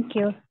right, thank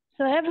you.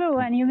 So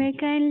everyone, you may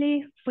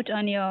kindly put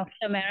on your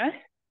cameras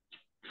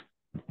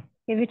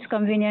if it's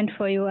convenient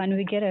for you, and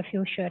we get a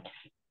few shots.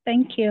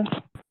 Thank you.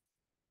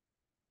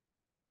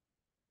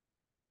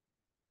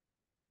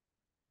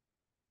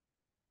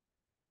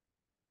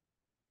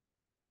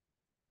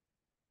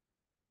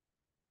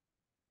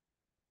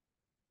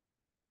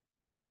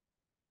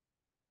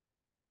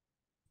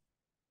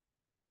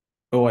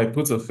 Oh, I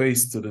put a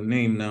face to the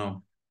name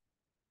now.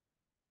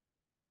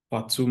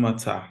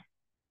 Fatumata.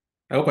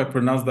 I hope I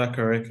pronounced that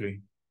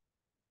correctly.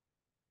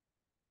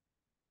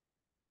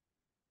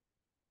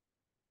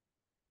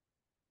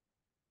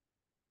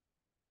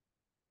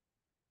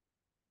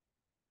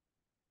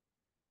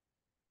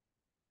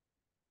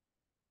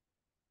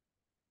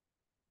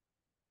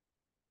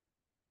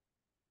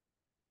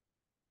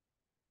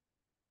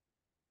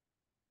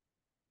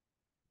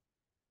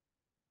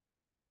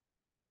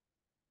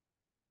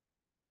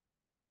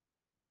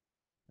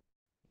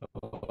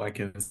 Oh, I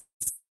can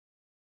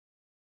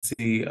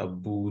see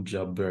Abu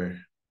Jaber.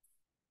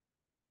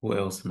 Who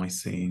else am I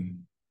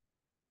seeing?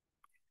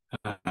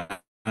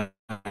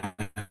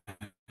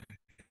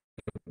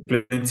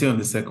 Plenty on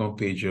the second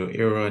page.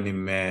 Aaron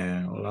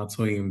Ime,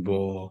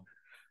 Olatoyinbo,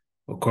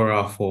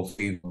 Okora for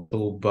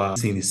Oba,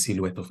 seeing the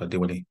silhouette of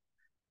Adewale.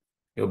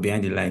 You're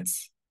behind the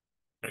lights.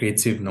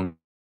 Creative number.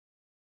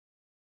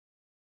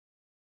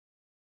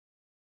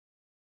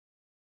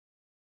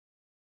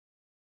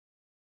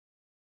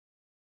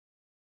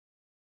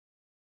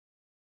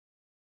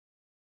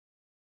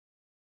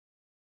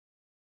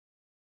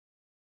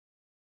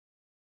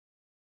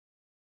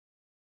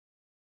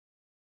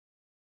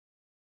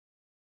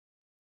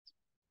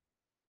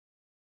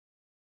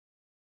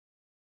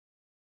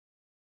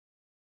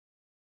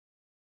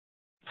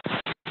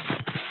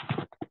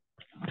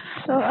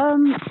 So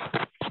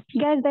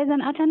guys, there's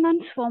an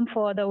attendance form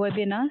for the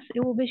webinars.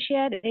 It will be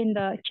shared in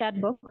the chat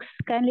box.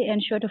 Kindly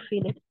ensure to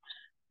fill it.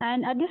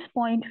 And at this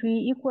point,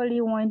 we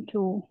equally want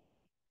to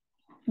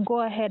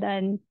go ahead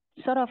and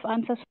sort of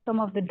answer some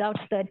of the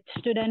doubts that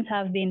students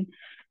have been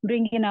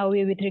bringing our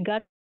way with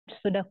regards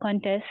to the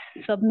contest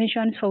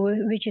submissions for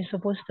which is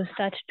supposed to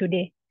start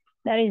today.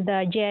 That is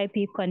the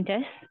JIP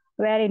contest,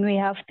 wherein we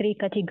have 3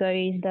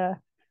 categories,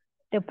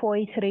 the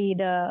poetry,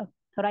 the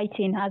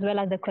writing, as well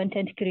as the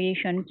content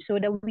creation. So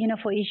the winner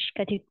for each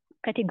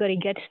category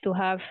gets to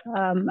have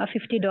a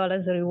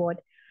 $50 reward.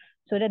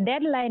 So the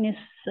deadline is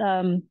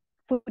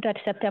put at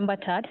September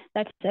 3rd.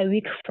 That's a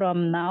week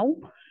from now.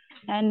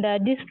 And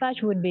this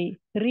batch would be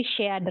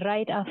reshared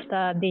right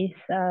after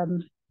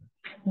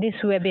this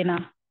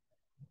webinar.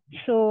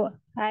 So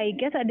I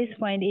guess at this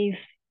point,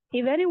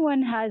 if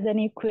anyone has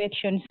any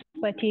questions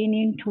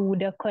pertaining to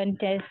the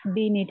contest,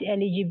 being it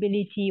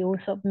eligibility or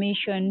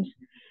submissions,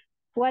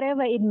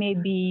 whatever it may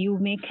be, you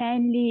may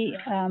kindly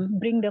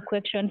bring the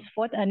questions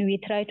forth, and we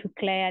try to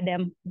clear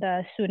them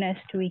the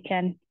soonest we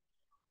can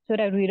so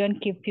that we don't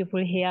keep people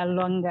here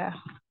longer.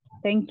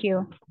 Thank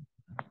you.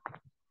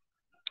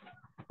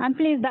 And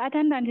please, the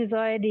attendance is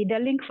already, the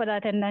link for the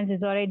attendance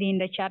is already in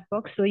the chat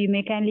box, so you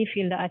may kindly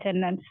fill the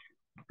attendance.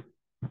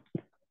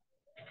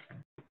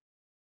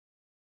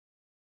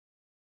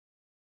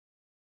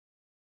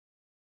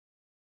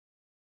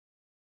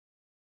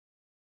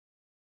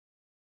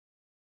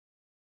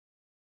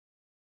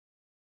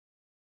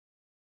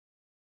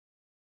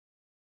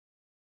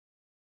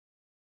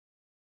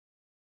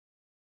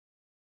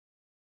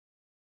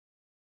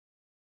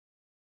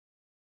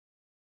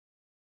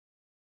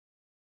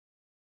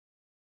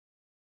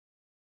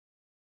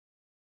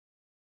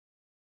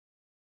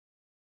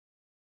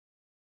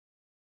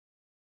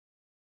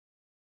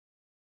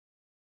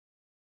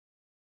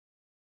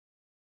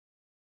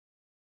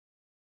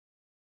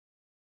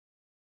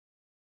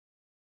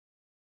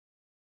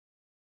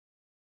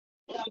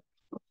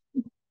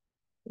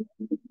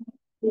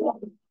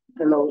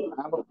 Hello,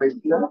 I have a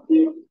question.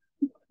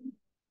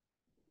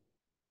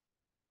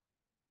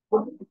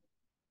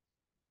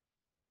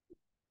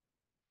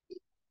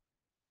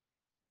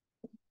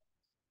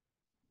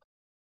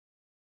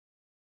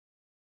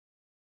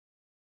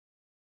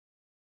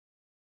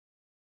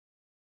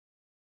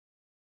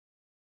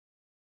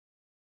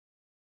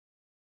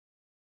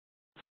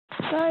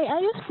 Sorry,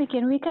 are you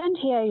speaking? We can't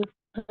hear you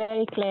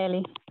very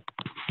clearly.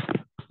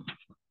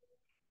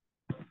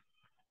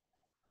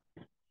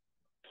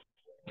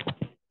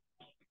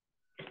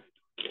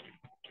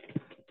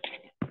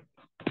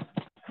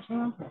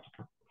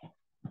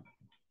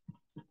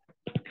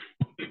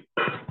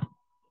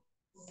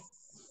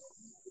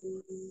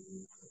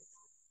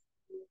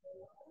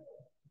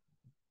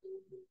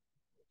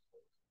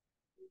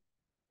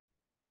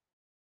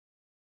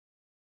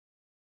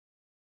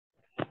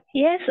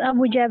 Yes,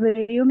 Abu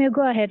Jabir, you may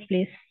go ahead,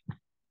 please.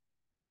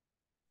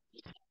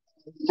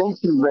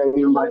 Thank you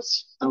very much,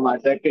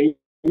 Amata. Can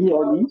you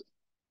hear me?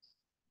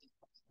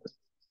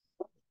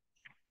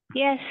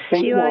 Yes,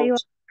 Thank you are. you.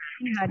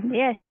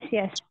 Yes.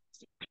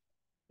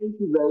 Thank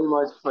you very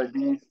much for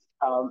this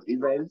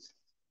event.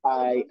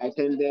 I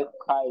attended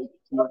quite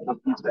most of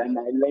it and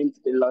I learned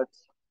a lot.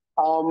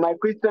 My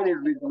question is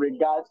with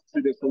regards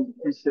to the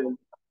competition.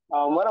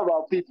 What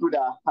about people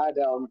that had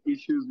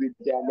issues with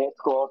their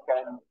network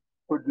and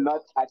could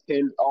not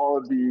attend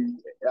all the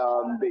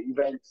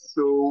events?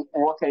 So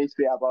what can you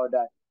say about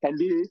that? Can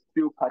they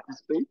still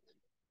participate?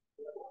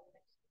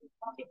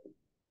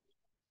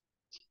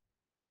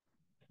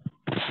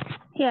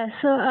 Yeah,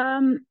 so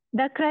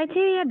the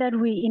criteria that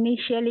we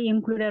initially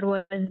included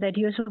was that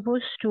you're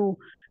supposed to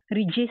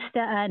register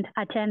and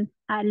attend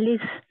at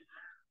least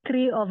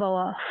 3 of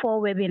our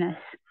 4 webinars.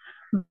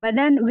 But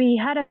then we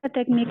had a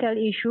technical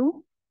issue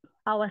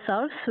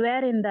ourselves,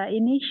 wherein the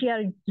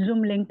initial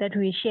Zoom link that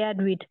we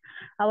shared with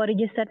our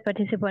registered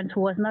participants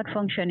was not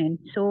functioning.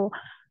 So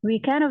we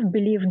kind of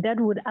believe that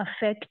would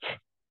affect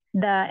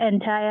the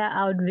entire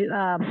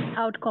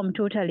outcome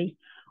totally.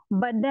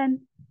 But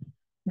then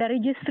the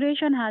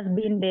registration has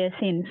been there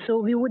since. So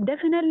we would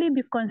definitely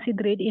be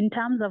considerate in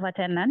terms of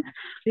attendance.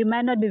 We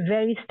might not be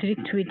very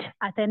strict with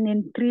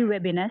attending 3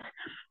 webinars,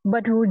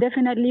 but we will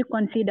definitely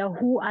consider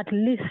who at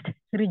least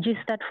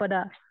registered for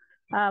the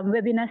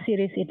webinar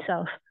series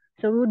itself.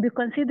 So we would be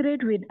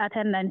considerate with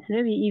attendance.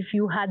 Maybe if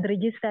you had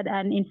registered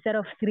and instead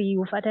of 3,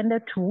 you've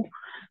attended 2,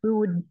 we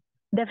would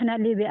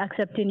definitely be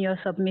accepting your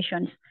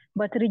submissions.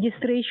 But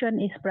registration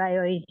is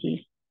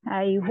priority.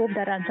 I hope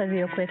that answers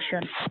your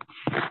question.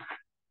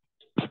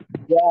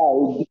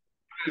 Yeah, thank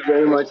you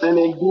very much. And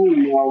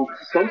again,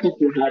 some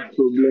people had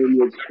problems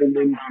with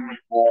filling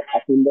the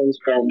attendance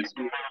forms.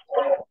 So,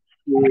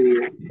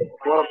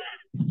 what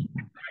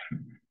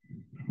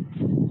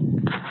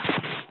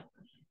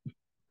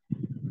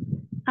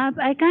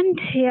I can't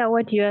hear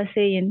what you are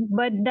saying,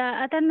 but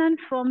the attendance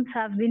forms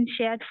have been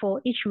shared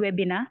for each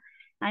webinar,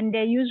 and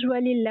they're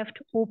usually left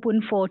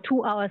open for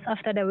 2 hours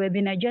after the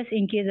webinar, just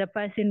in case a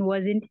person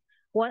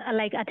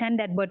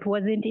attended but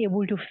wasn't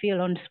able to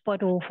fill on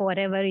spot or for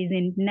whatever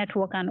reason,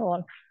 network and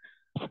all.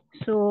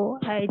 So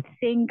I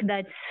think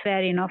that's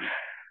fair enough,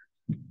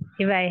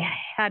 if I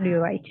heard you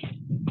right.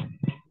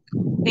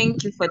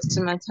 Thank you,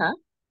 Fatimata.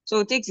 So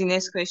we'll take the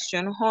next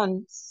question.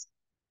 Hans.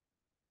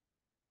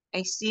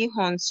 I see,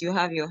 Hans, you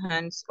have your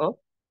hands up.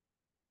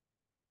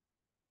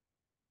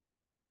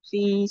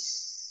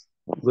 Please.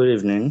 Good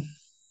evening.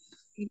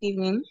 Good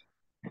evening.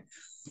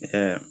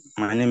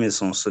 My name is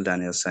Chinonso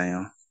Daniel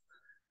Sayon.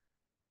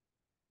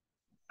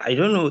 I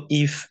don't know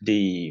if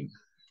the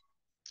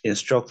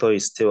instructor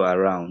is still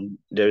around.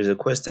 There is a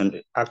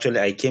question. Actually,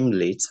 I came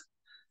late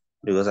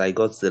because I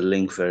got the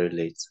link very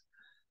late.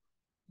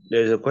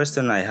 There is a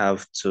question I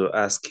have to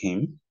ask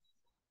him,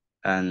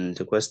 and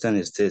the question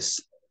is this.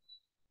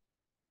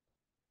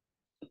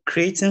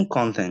 Creating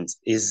content,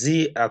 is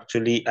he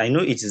actually, I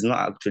know it is not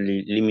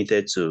actually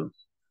limited to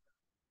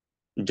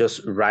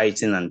just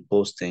writing and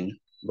posting,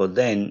 but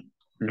then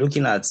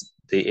looking at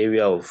the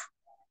area of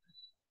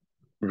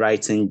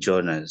writing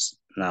journals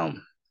now,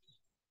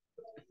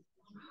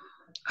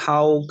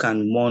 how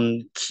can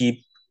one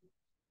keep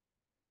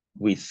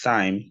with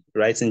time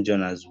writing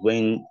journals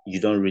when you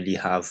don't really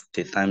have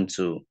the time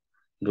to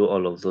do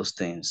all of those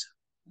things,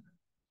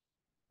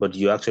 but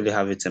you actually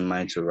have it in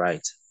mind to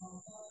write?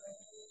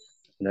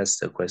 That's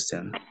the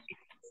question.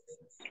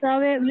 So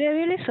we're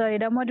really sorry.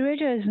 The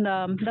moderator is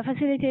the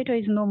facilitator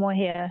is no more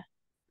here.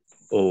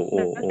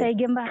 Dr.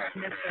 Egemba.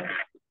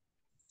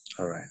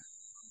 All right.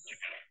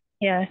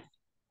 Yeah.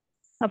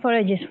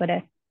 Apologies for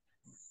that.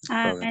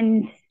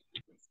 And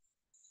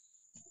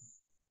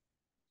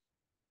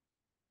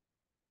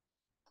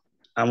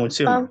I'm with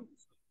you.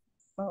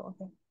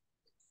 Okay.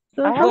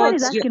 So someone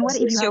is asking, what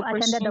if you have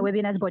attended the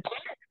webinars but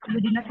you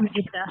did not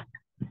register?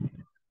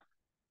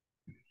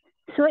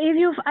 So if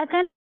you've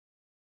attended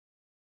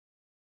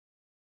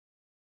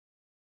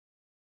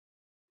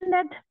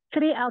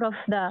 3 out of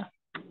the,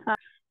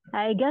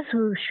 I guess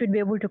we should be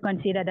able to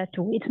consider that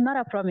too. It's not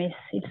a promise.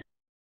 It's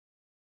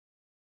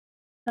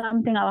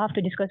something I'll have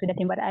to discuss with the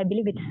team, but I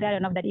believe it's fair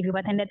enough that if you've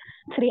attended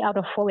 3 out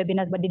of 4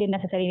 webinars but didn't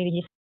necessarily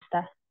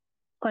register,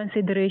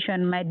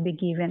 consideration might be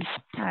given.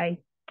 I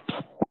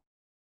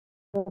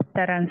hope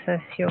that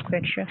answers your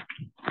question.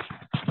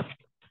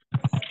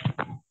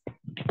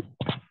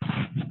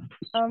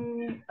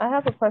 I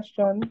have a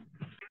question.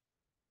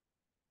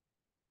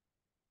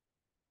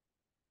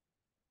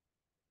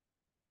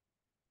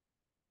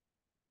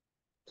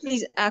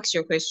 Please ask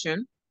your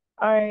question.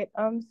 All right.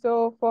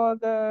 So for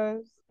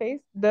the space,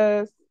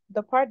 the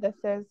part that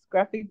says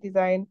graphic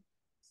design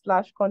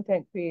 /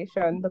 content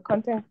creation, the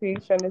content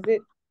creation, is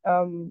it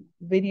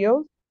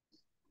videos?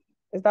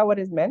 Is that what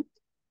is meant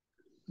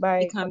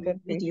by It can be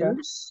content creation?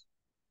 videos.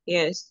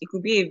 Yes, it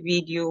could be a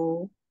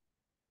video.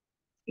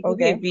 It could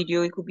be a Okay.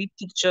 video. It could be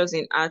pictures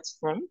in art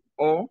form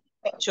or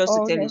pictures to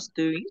Oh, tell a okay.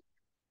 story.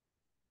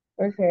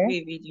 It could Okay. be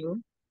a video.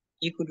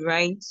 You could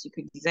write. You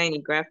could design a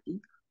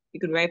graphic. You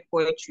could write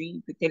poetry.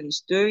 You could tell a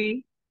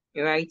story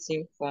in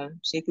writing form.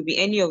 So it could be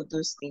any of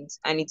those things.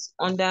 And it's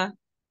under,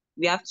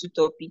 we have 2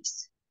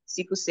 topics,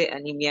 sickle cell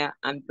anemia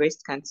and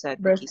breast cancer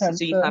Breast advocacy.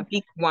 So you can cancer.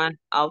 pick one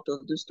out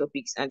of those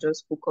topics and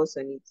just focus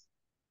on it.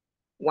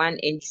 1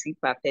 entry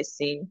per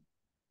person.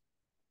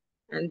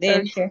 And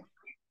then Okay.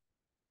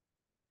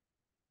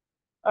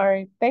 All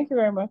right. Thank you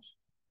very much.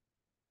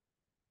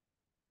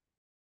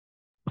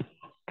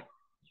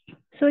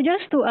 So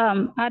just to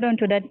add on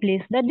to that,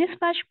 please, the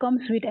dispatch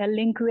comes with a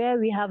link where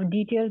we have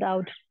detailed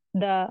out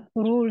the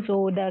rules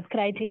or the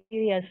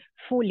criteria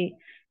fully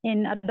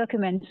in a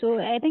document. So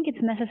I think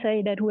it's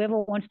necessary that whoever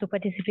wants to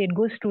participate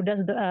goes through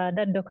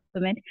that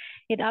document.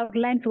 It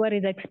outlines what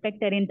is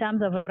expected in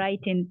terms of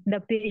writing, the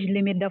page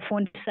limit, the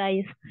font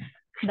size,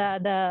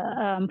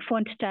 the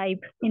font type,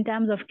 in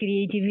terms of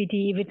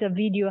creativity, if it's a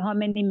video, how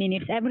many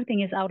minutes,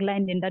 everything is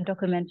outlined in that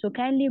document. So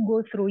kindly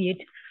go through it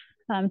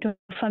to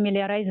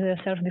familiarize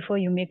yourself before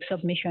you make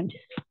submissions.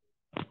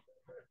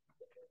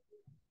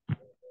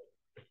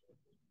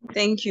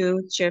 thank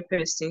you,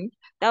 Chairperson.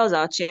 That was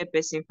our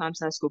Chairperson,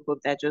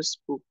 FAMSA-SCOPUB, that just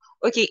spoke.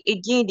 Okay,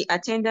 again, the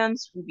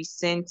attendance will be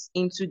sent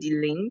into the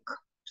link.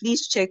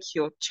 Please check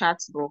your chat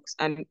box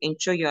and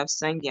ensure you have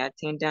signed the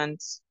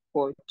attendance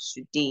for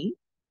today,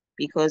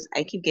 because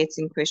I keep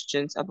getting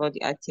questions about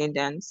the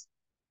attendance.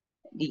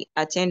 The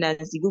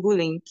Google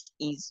link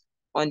is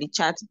on the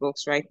chat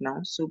box right now.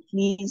 So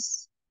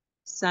please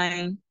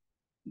sign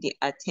the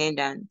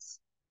attendance.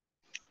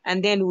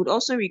 And then we would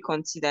also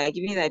reconsider,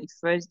 given that the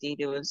first day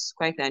there was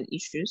quite an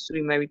issue, so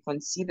we might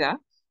reconsider.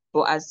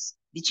 But as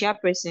the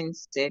chairperson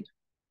said,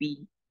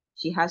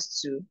 she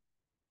has to,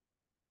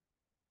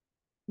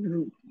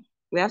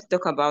 we have to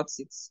talk about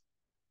it.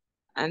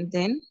 And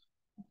then,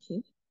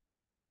 okay.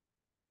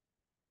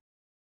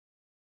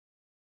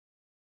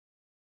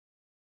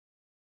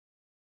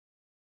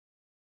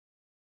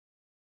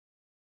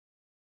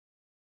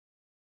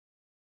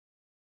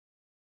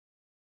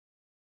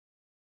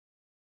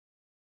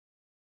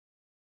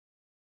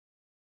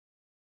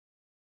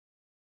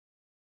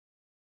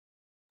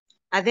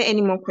 Are there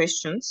any more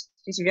questions?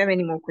 Please, if you have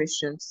any more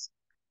questions,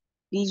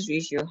 please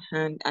raise your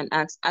hand and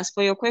ask. As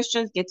for your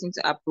questions getting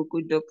to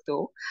Aproko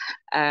Doctor,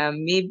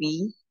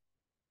 maybe.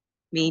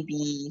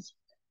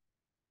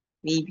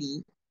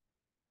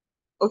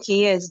 Okay,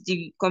 yes,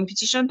 the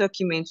competition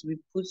document we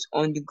put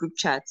on the group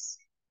chats,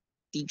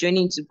 the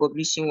journey into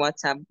publishing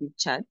WhatsApp group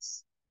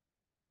chats,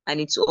 and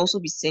it will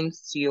also be sent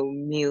to your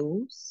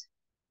mails.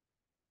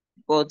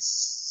 But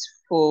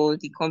for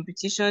the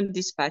competition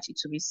dispatch, it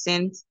will be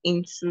sent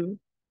into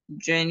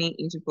journey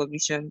into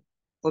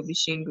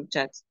publishing group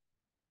chat.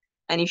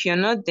 And if you're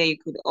not there, you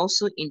could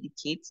also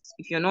indicate.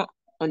 If you're not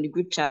on the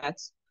group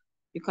chat,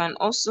 you can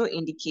also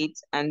indicate,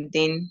 and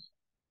then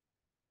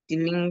the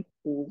link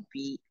will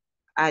be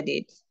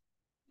added.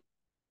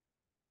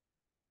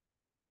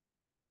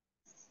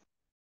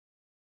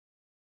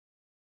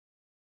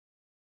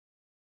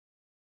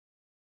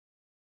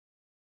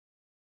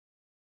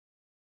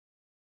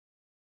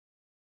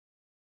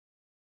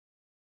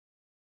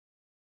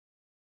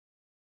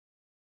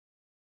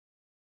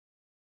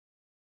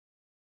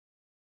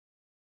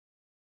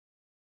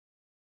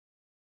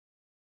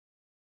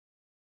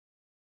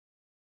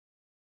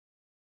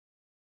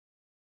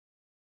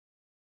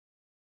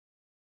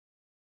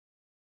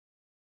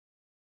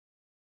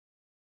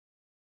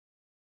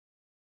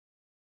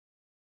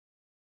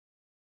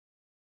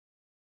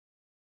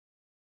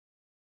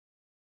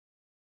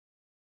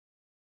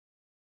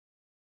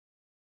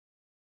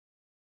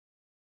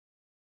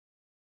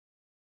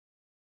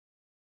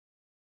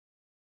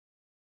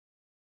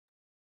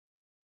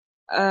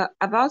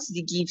 About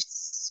the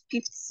gifts,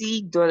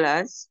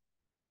 $50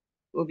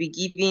 will be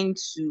given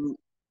to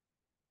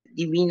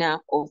the winner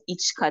of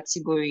each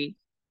category.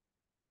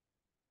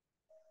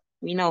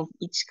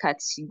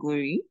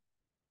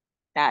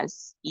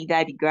 That's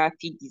either the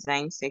graphic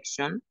design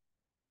section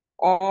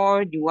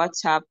or the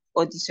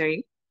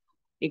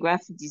the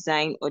graphic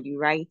design or the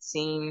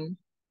writing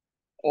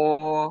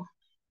or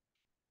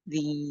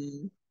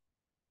the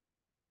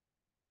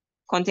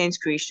content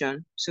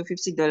creation. So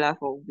 $50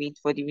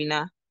 for the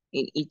winner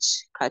in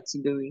each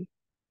category.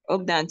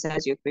 Hope that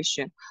answers your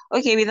question.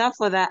 Okay, without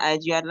further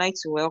ado, I'd like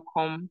to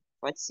welcome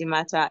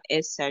Fatimata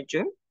S.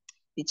 Sajo,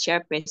 the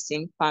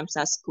chairperson,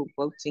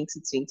 FAMSA-SCOPUB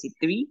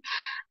 2023,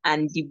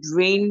 and the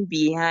brain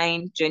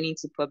behind Journey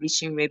into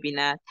Publishing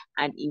webinar,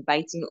 and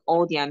inviting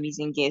all the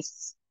amazing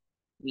guests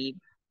we've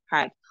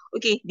had.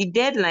 Okay, the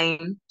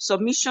deadline,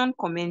 submission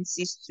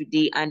commences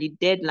today, and the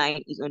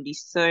deadline is on the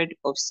 3rd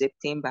of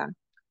September.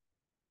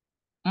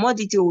 More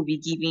detail will be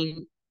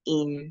given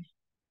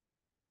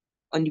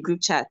on the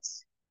group chat.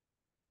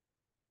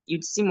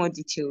 You'd see more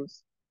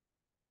details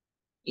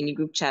in the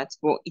group chat,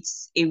 but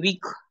it's a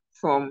week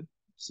from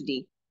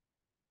today.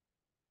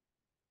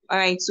 All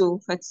right, so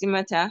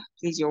Fatimata,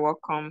 please, you're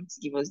welcome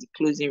to give us the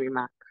closing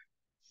remark.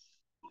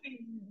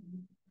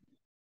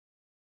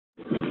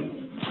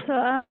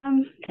 So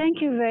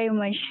thank you very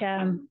much,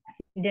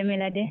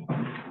 Demilade.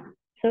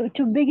 So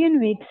to begin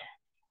with,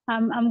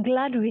 I'm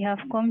glad we have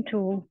come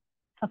to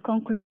a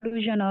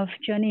conclusion of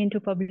Journey into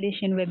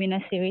Publishing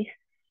webinar series.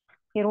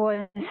 It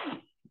was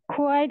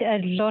quite a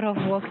lot of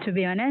work, to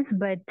be honest,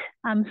 but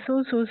I'm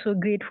so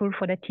grateful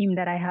for the team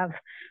that I have.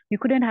 We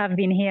couldn't have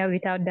been here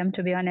without them,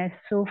 to be honest.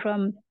 So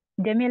from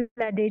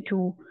Demilade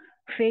to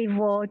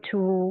Favor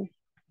to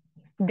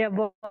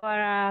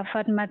Deborah,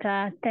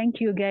 Fatmata, thank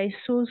you guys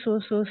so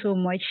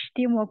much.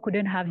 Teamwork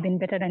couldn't have been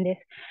better than this.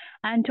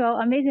 And to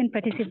our amazing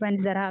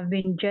participants that have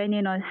been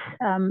joining us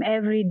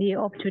every day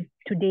up to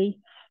today,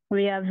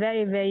 we are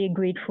very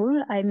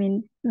grateful. I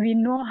mean, we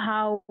know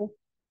how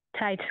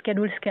tight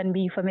schedules can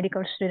be for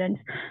medical students.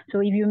 So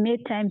if you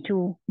made time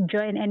to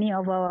join any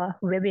of our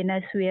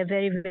webinars, we are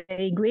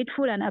very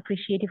grateful and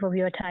appreciative of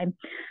your time.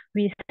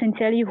 We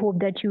sincerely hope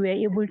that you were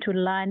able to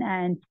learn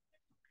and,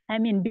 I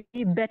mean,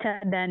 be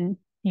better than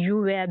you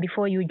were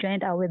before you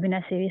joined our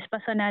webinar series.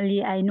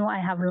 Personally, I know I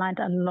have learned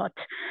a lot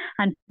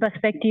and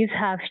perspectives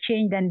have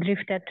changed and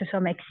drifted to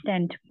some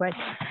extent, but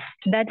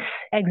that's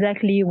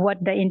exactly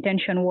what the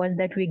intention was,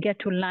 that we get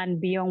to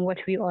learn beyond what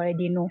we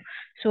already know.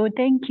 So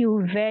thank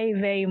you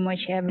very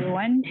much,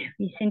 everyone.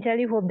 We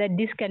sincerely hope that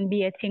this can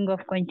be a thing of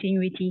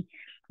continuity,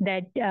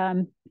 that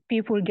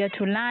people get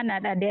to learn,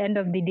 and at the end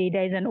of the day,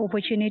 there is an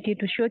opportunity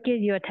to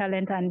showcase your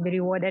talent and be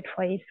rewarded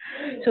for it.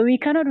 So we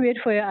cannot wait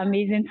for your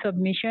amazing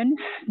submissions.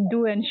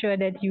 Do ensure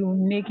that you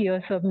make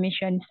your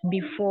submissions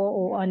before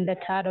or on the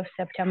 3rd of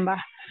September.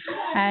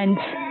 And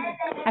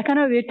I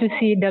cannot wait to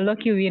see the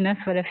lucky winners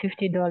for the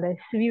 $50.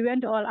 We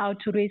went all out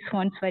to raise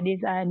funds for this,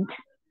 and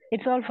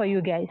it's all for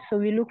you guys. So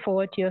we look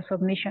forward to your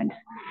submissions.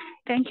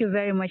 Thank you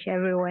very much,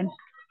 everyone.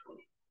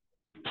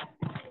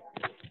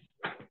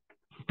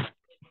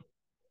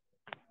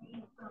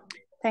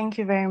 Thank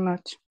you very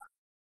much.